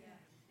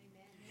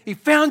 He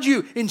found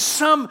you in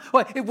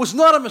it was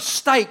not a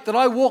mistake that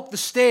I walked the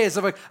stairs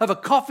of a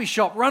coffee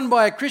shop run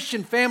by a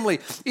Christian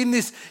family in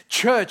this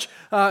church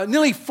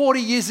nearly 40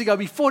 years ago.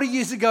 40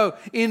 years ago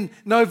in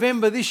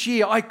November this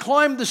year, I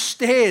climbed the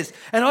stairs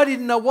and I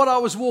didn't know what I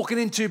was walking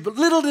into, but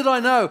little did I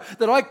know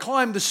that I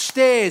climbed the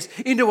stairs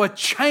into a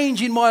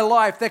change in my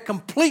life that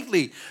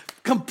completely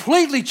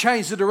Completely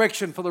changed the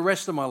direction for the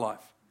rest of my life.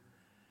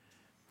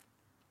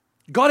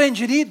 God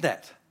engineered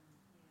that.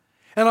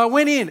 And I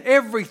went in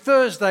every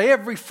Thursday,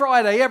 every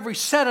Friday, every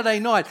Saturday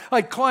night.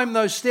 I'd climb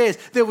those stairs.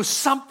 There was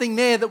something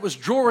there that was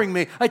drawing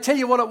me. I tell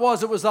you what it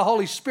was. It was the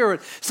Holy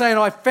Spirit saying,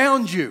 I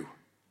found you.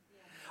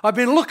 I've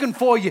been looking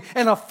for you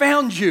and I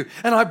found you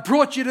and I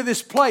brought you to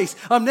this place.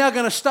 I'm now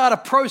going to start a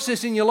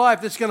process in your life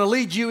that's going to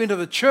lead you into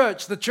the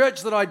church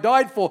that I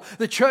died for,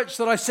 the church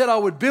that I said I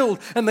would build,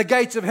 and the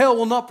gates of hell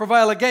will not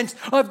prevail against.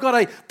 I've got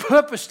a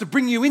purpose to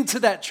bring you into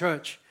that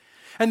church.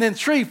 And then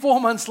 3-4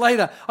 months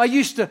later, I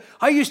used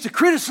to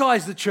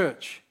criticize the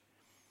church.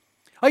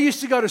 I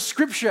used to go to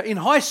scripture in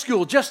high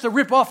school just to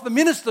rip off the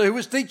minister who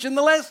was teaching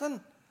the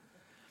lesson.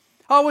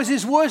 I was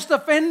his worst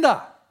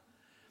offender.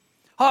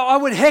 I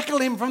would heckle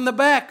him from the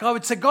back. I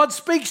would say, God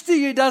speaks to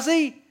you, does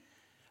he?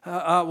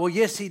 Well,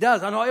 yes, he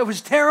does. And it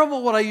was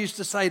terrible what I used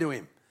to say to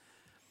him.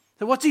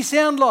 So what's he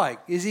sound like?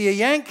 Is he a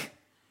Yank?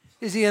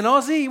 Is he an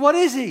Aussie? What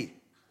is he?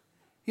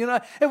 You know,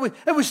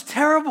 it was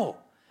terrible.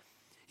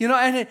 You know,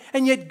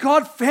 and yet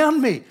God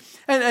found me.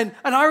 And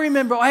I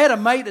remember I had a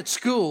mate at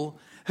school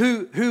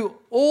who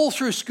all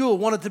through school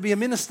wanted to be a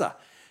minister.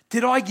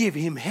 Did I give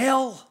him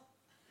hell?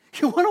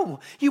 You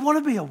want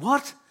to be a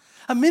what?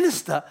 A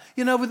minister,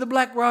 you know, with a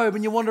black robe,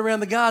 and you wander around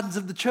the gardens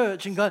of the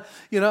church and go,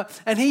 you know,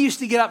 and he used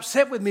to get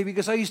upset with me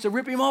because I used to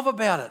rip him off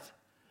about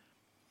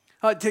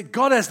it.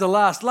 God has the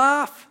last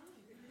laugh.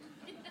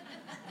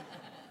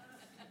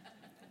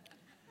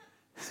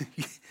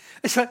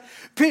 It's like,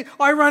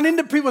 I run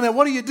into people now,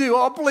 what do you do?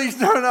 Oh, please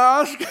don't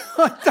ask.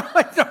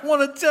 I don't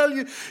want to tell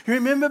you. You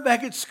remember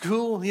back at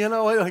school, you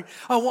know,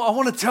 I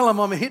want to tell them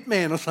I'm a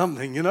hitman or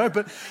something, you know,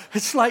 but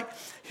it's like,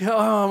 you know,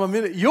 oh, I'm a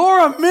minister. You're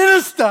a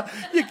minister.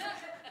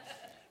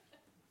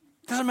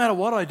 Doesn't matter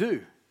what I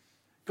do.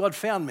 God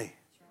found me.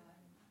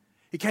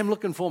 He came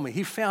looking for me.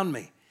 He found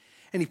me.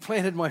 And he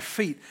planted my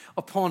feet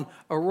upon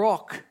a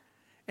rock.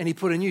 And he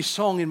put a new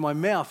song in my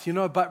mouth, you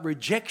know, but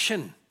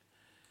rejection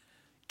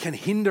can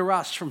hinder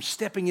us from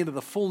stepping into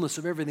the fullness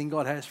of everything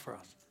God has for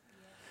us.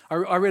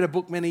 I read a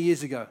book many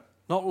years ago,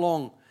 not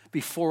long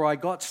before I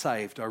got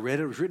saved. I read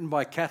it. It was written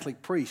by a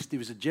Catholic priest. He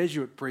was a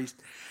Jesuit priest.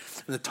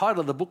 And the title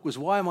of the book was,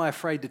 Why Am I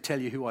Afraid to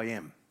Tell You Who I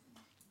Am?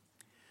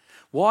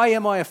 Why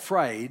am I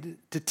afraid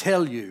to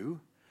tell you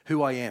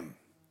who I am?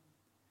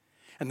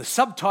 And the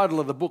subtitle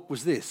of the book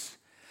was this,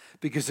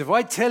 because if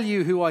I tell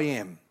you who I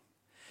am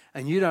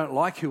and you don't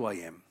like who I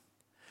am,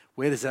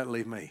 where does that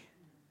leave me?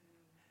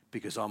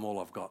 Because I'm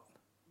all I've got.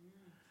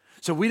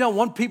 So we don't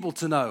want people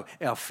to know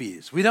our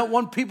fears. We don't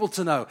want people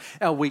to know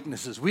our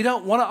weaknesses. We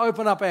don't want to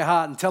open up our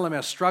heart and tell them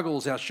our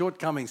struggles, our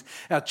shortcomings,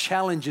 our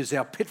challenges,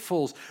 our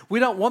pitfalls.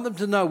 We don't want them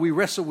to know we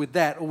wrestle with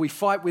that or we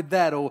fight with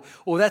that or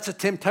that's a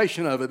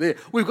temptation over there.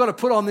 We've got to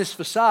put on this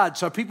facade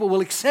so people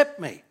will accept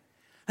me.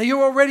 Now,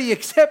 you're already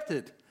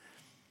accepted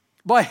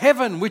by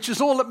heaven, which is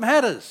all that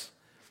matters.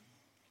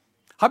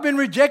 I've been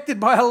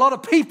rejected by a lot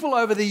of people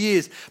over the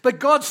years, but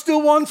God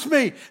still wants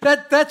me.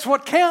 That's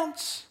what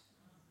counts.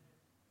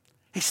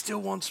 He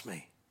still wants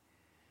me.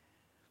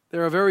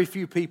 There are very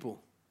few people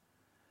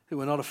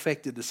who are not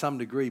affected to some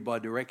degree by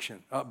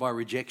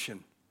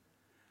rejection.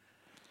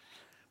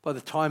 By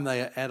the time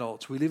they are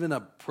adults, we live in a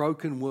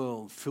broken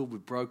world filled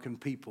with broken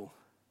people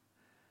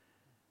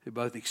who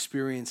both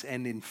experience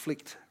and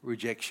inflict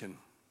rejection.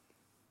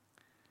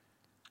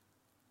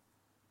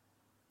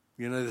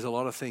 You know, there's a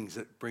lot of things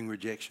that bring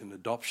rejection: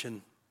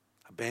 adoption,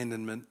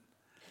 abandonment,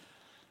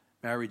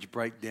 marriage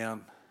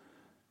breakdown,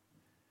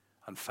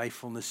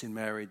 unfaithfulness in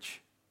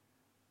marriage,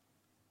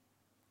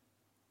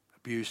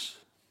 abuse,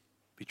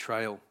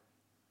 betrayal.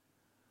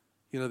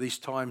 You know, these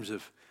types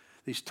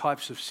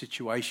of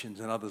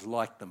situations and others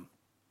like them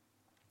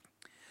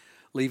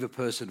leave a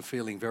person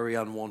feeling very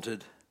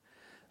unwanted,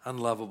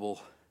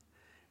 unlovable,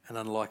 and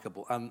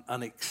unlikable,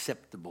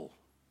 unacceptable.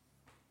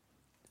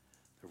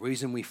 The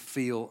reason we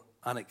feel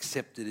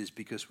unaccepted is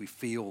because we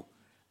feel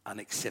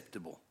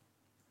unacceptable.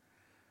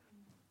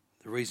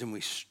 The reason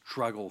we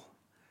struggle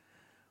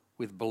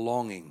with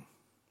belonging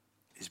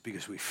is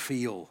because we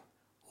feel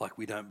like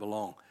we don't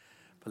belong.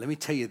 But let me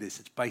tell you this,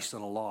 it's based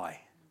on a lie.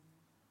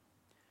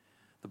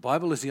 The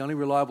Bible is the only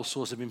reliable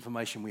source of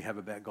information we have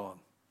about God.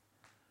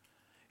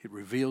 It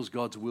reveals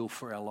God's will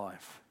for our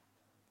life.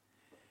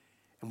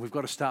 And we've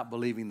got to start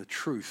believing the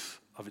truth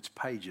of its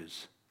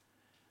pages.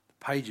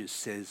 The pages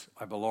says,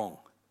 I belong.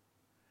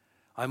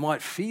 I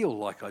might feel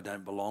like I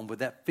don't belong, but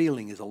that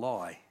feeling is a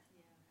lie.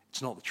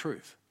 It's not the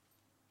truth.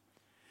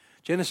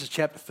 Genesis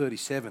chapter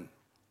 37.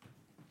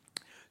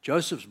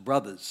 Joseph's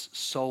brothers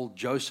sold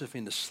Joseph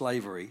into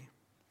slavery.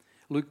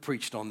 Luke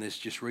preached on this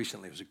just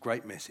recently. It was a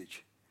great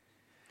message.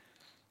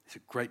 He's a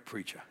great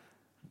preacher.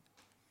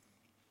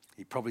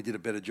 He probably did a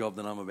better job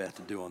than I'm about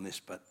to do on this,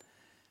 but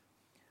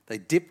they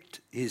dipped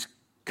his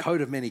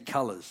coat of many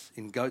colours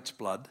in goat's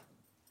blood,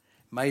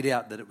 made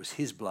out that it was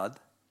his blood,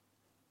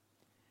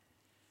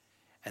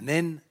 and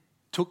then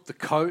took the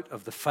coat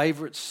of the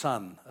favourite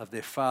son of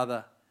their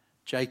father,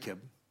 Jacob,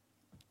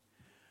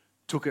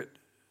 took it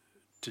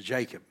to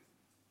Jacob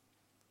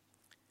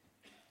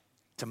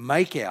to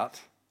make out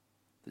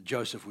that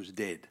Joseph was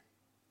dead.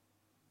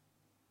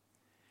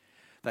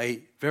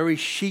 They very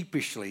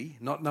sheepishly,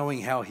 not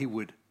knowing how he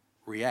would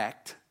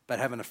react, but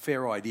having a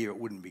fair idea it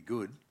wouldn't be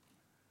good,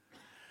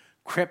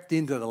 crept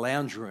into the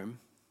lounge room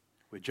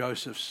where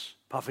Jacob's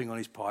puffing on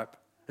his pipe.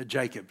 He's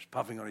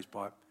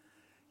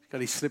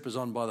got his slippers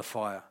on by the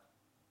fire.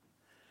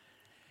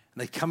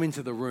 And they come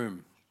into the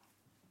room.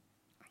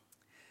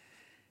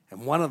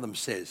 And one of them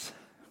says,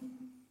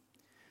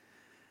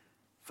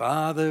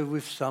 "Father,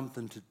 we've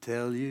something to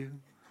tell you.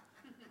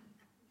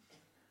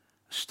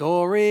 A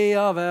story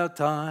of our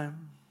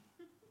time.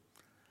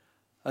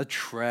 A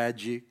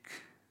tragic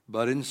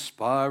but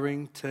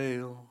inspiring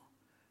tale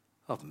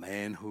of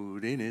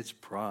manhood in its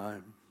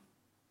prime.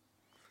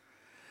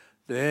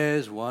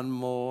 There's one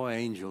more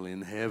angel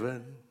in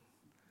heaven.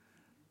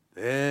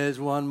 There's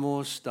one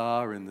more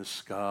star in the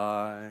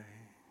sky.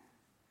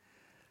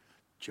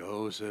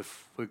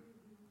 Joseph."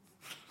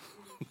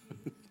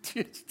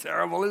 It's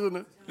terrible, isn't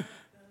it?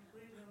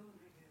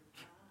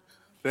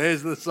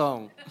 There's the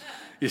song.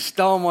 You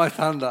stole my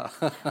thunder.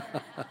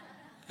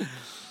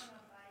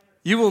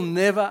 You will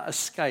never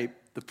escape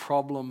the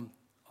problem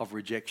of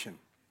rejection.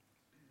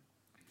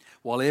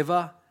 While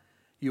ever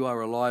you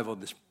are alive on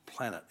this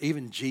planet,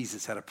 even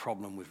Jesus had a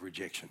problem with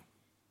rejection.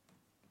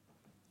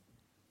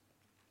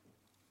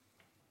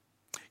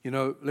 You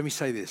know, let me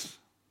say this.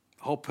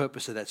 The whole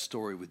purpose of that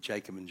story with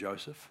Jacob and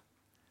Joseph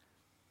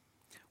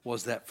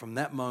was that from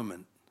that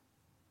moment,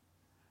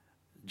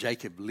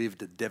 Jacob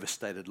lived a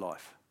devastated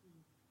life.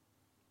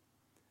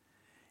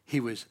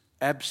 He was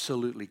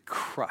absolutely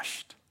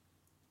crushed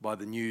by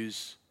the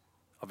news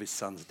of his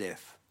son's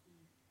death.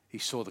 He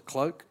saw the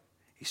cloak,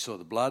 he saw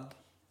the blood,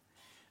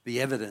 the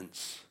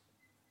evidence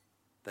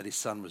that his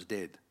son was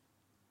dead.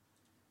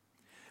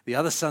 The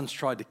other sons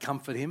tried to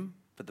comfort him,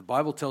 but the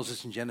Bible tells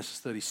us in Genesis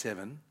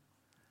 37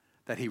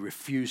 that he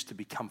refused to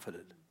be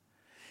comforted.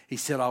 He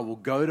said, "I will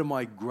go to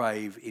my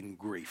grave in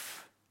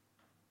grief."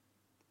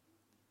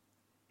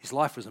 His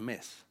life was a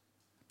mess,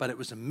 but it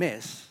was a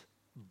mess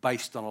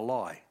based on a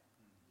lie.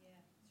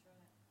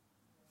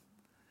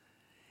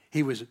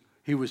 He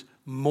was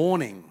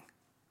mourning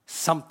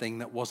something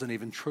that wasn't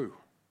even true.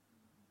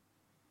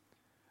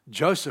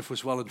 Joseph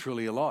was well and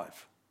truly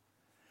alive,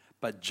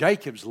 but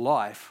Jacob's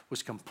life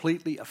was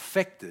completely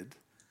affected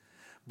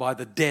by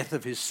the death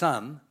of his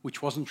son,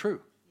 which wasn't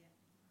true.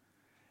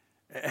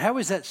 How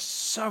is that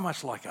so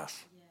much like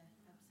us?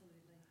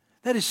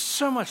 That is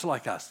so much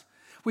like us.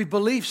 We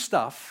believe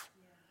stuff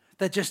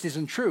that just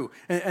isn't true.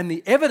 And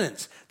the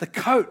evidence, the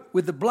coat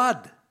with the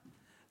blood,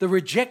 the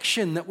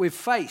rejection that we've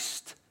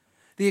faced,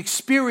 the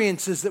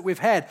experiences that we've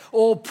had,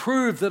 all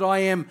prove that I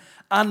am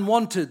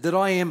unwanted, that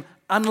I am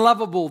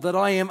unlovable, that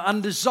I am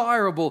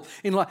undesirable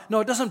in life. No,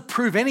 it doesn't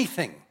prove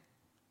anything.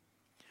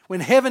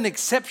 When heaven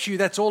accepts you,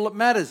 that's all that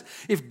matters.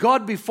 If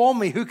God be for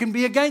me, who can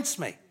be against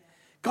me?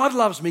 God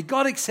loves me.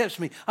 God accepts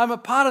me. I'm a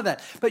part of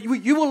that. But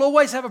you will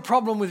always have a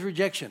problem with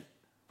rejection.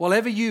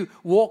 Wherever you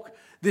walk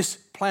this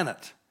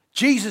planet,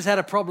 Jesus had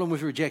a problem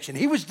with rejection.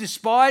 He was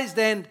despised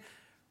and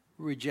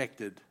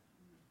rejected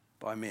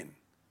by men.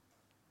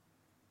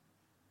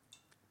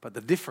 But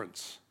the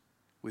difference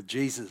with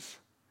Jesus,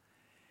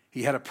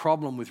 he had a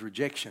problem with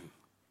rejection,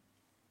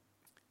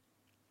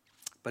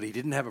 but he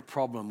didn't have a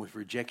problem with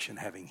rejection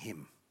having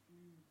him.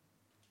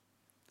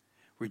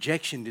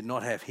 Rejection did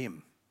not have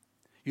him.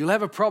 You'll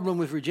have a problem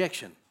with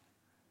rejection.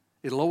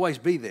 It'll always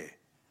be there.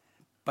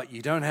 But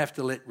you don't have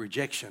to let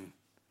rejection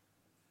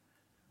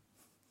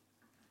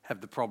have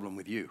the problem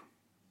with you.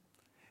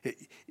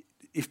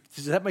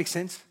 Does that make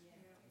sense?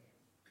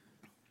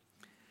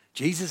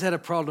 Jesus had a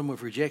problem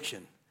with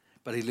rejection,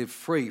 but he lived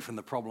free from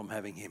the problem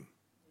having him.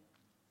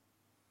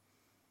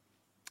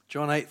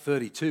 John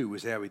 8:32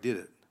 was how he did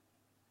it.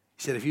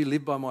 He said, "If you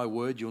live by my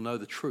word, you'll know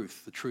the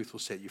truth. The truth will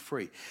set you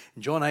free."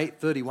 In John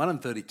 8:31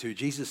 and 32,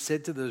 Jesus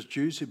said to those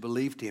Jews who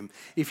believed him,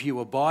 "If you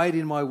abide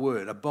in my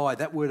word," abide,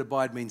 that word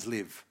abide means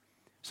live.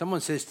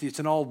 Someone says to you, it's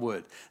an old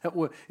word. That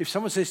word, if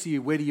someone says to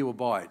you, "Where do you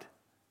abide?"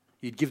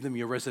 You'd give them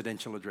your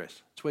residential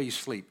address. It's where you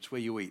sleep. It's where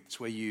you eat. It's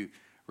where you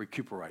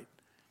recuperate.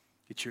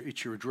 It's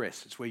your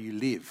address. It's where you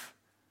live.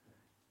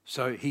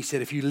 So he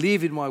said, if you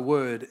live in my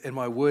word and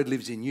my word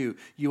lives in you,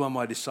 you are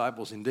my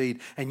disciples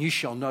indeed, and you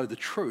shall know the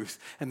truth,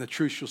 and the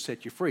truth shall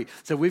set you free.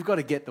 So we've got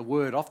to get the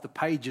word off the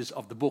pages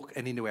of the book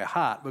and into our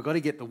heart. We've got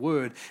to get the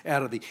word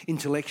out of the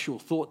intellectual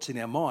thoughts in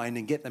our mind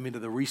and get them into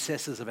the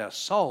recesses of our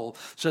soul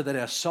so that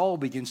our soul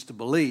begins to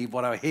believe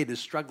what our head is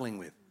struggling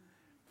with.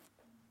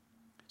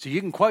 So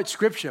you can quote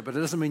scripture, but it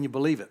doesn't mean you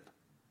believe it.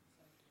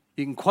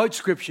 You can quote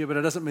scripture, but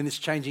it doesn't mean it's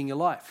changing your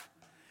life.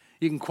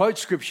 You can quote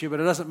scripture, but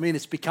it doesn't mean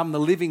it's become the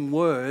living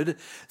word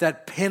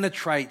that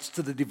penetrates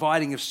to the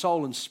dividing of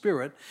soul and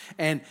spirit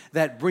and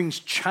that brings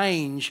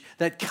change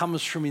that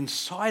comes from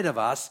inside of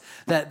us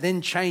that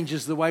then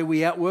changes the way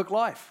we outwork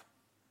life.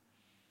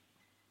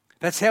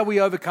 That's how we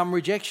overcome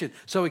rejection.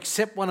 So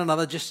accept one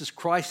another just as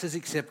Christ has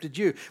accepted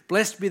you.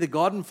 Blessed be the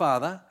God and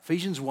Father,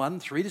 Ephesians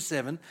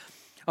 1:3-7,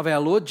 of our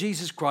Lord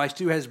Jesus Christ,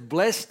 who has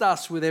blessed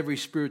us with every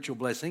spiritual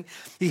blessing.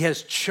 He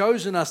has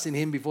chosen us in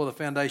him before the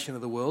foundation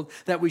of the world,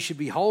 that we should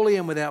be holy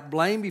and without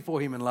blame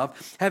before him in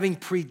love, having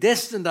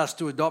predestined us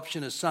to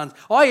adoption as sons.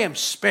 I am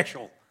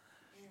special.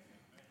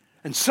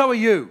 And so are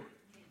you.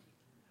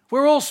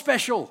 We're all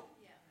special.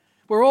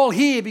 We're all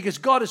here because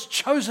God has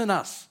chosen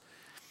us.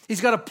 He's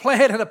got a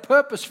plan and a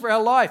purpose for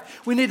our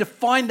life. We need to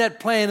find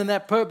that plan and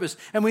that purpose,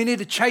 and we need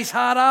to chase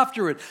hard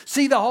after it.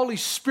 See the Holy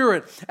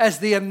Spirit as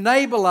the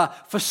enabler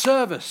for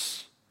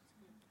service.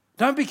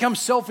 Don't become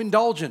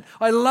self-indulgent.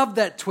 I love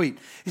that tweet.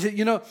 He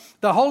said,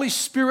 the Holy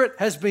Spirit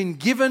has been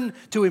given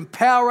to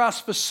empower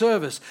us for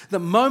service. The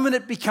moment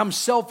it becomes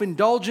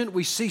self-indulgent,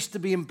 we cease to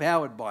be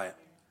empowered by it.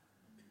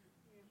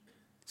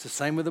 It's the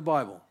same with the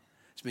Bible.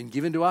 It's been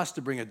given to us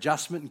to bring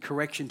adjustment and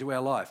correction to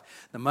our life.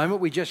 The moment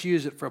we just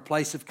use it for a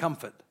place of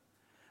comfort,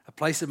 a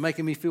place of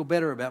making me feel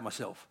better about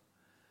myself,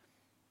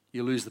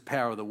 you lose the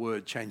power of the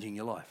word changing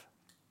your life.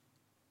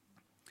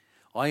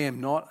 I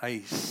am not a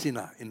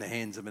sinner in the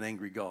hands of an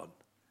angry God.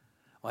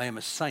 I am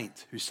a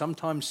saint who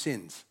sometimes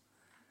sins.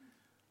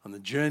 On the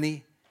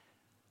journey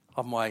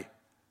of my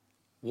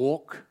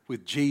walk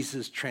with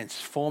Jesus,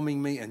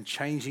 transforming me and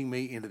changing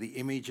me into the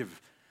image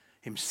of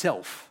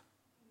himself,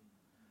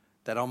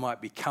 that I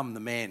might become the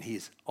man he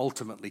has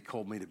ultimately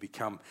called me to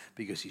become,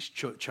 because he's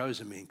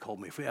chosen me and called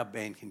me. If our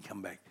band can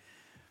come back.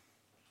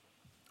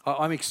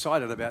 I'm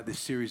excited about this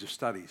series of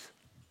studies.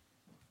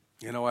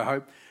 I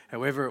hope,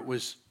 however it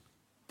was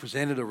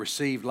presented or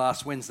received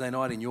last Wednesday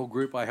night in your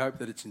group, I hope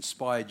that it's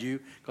inspired you,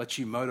 got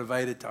you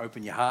motivated to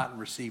open your heart and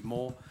receive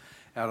more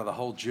out of the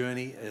whole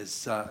journey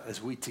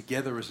as we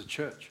together as a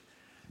church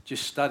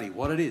just study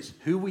what it is,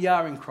 who we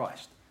are in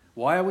Christ,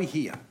 why are we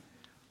here,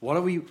 what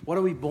are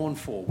we born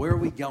for, where are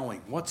we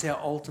going, what's our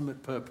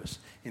ultimate purpose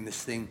in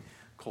this thing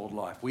called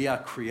life. We are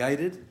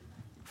created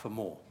for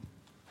more.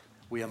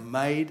 We are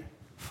made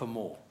for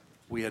more.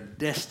 We are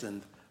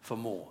destined for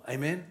more.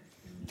 Amen?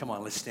 Come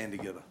on, let's stand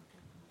together.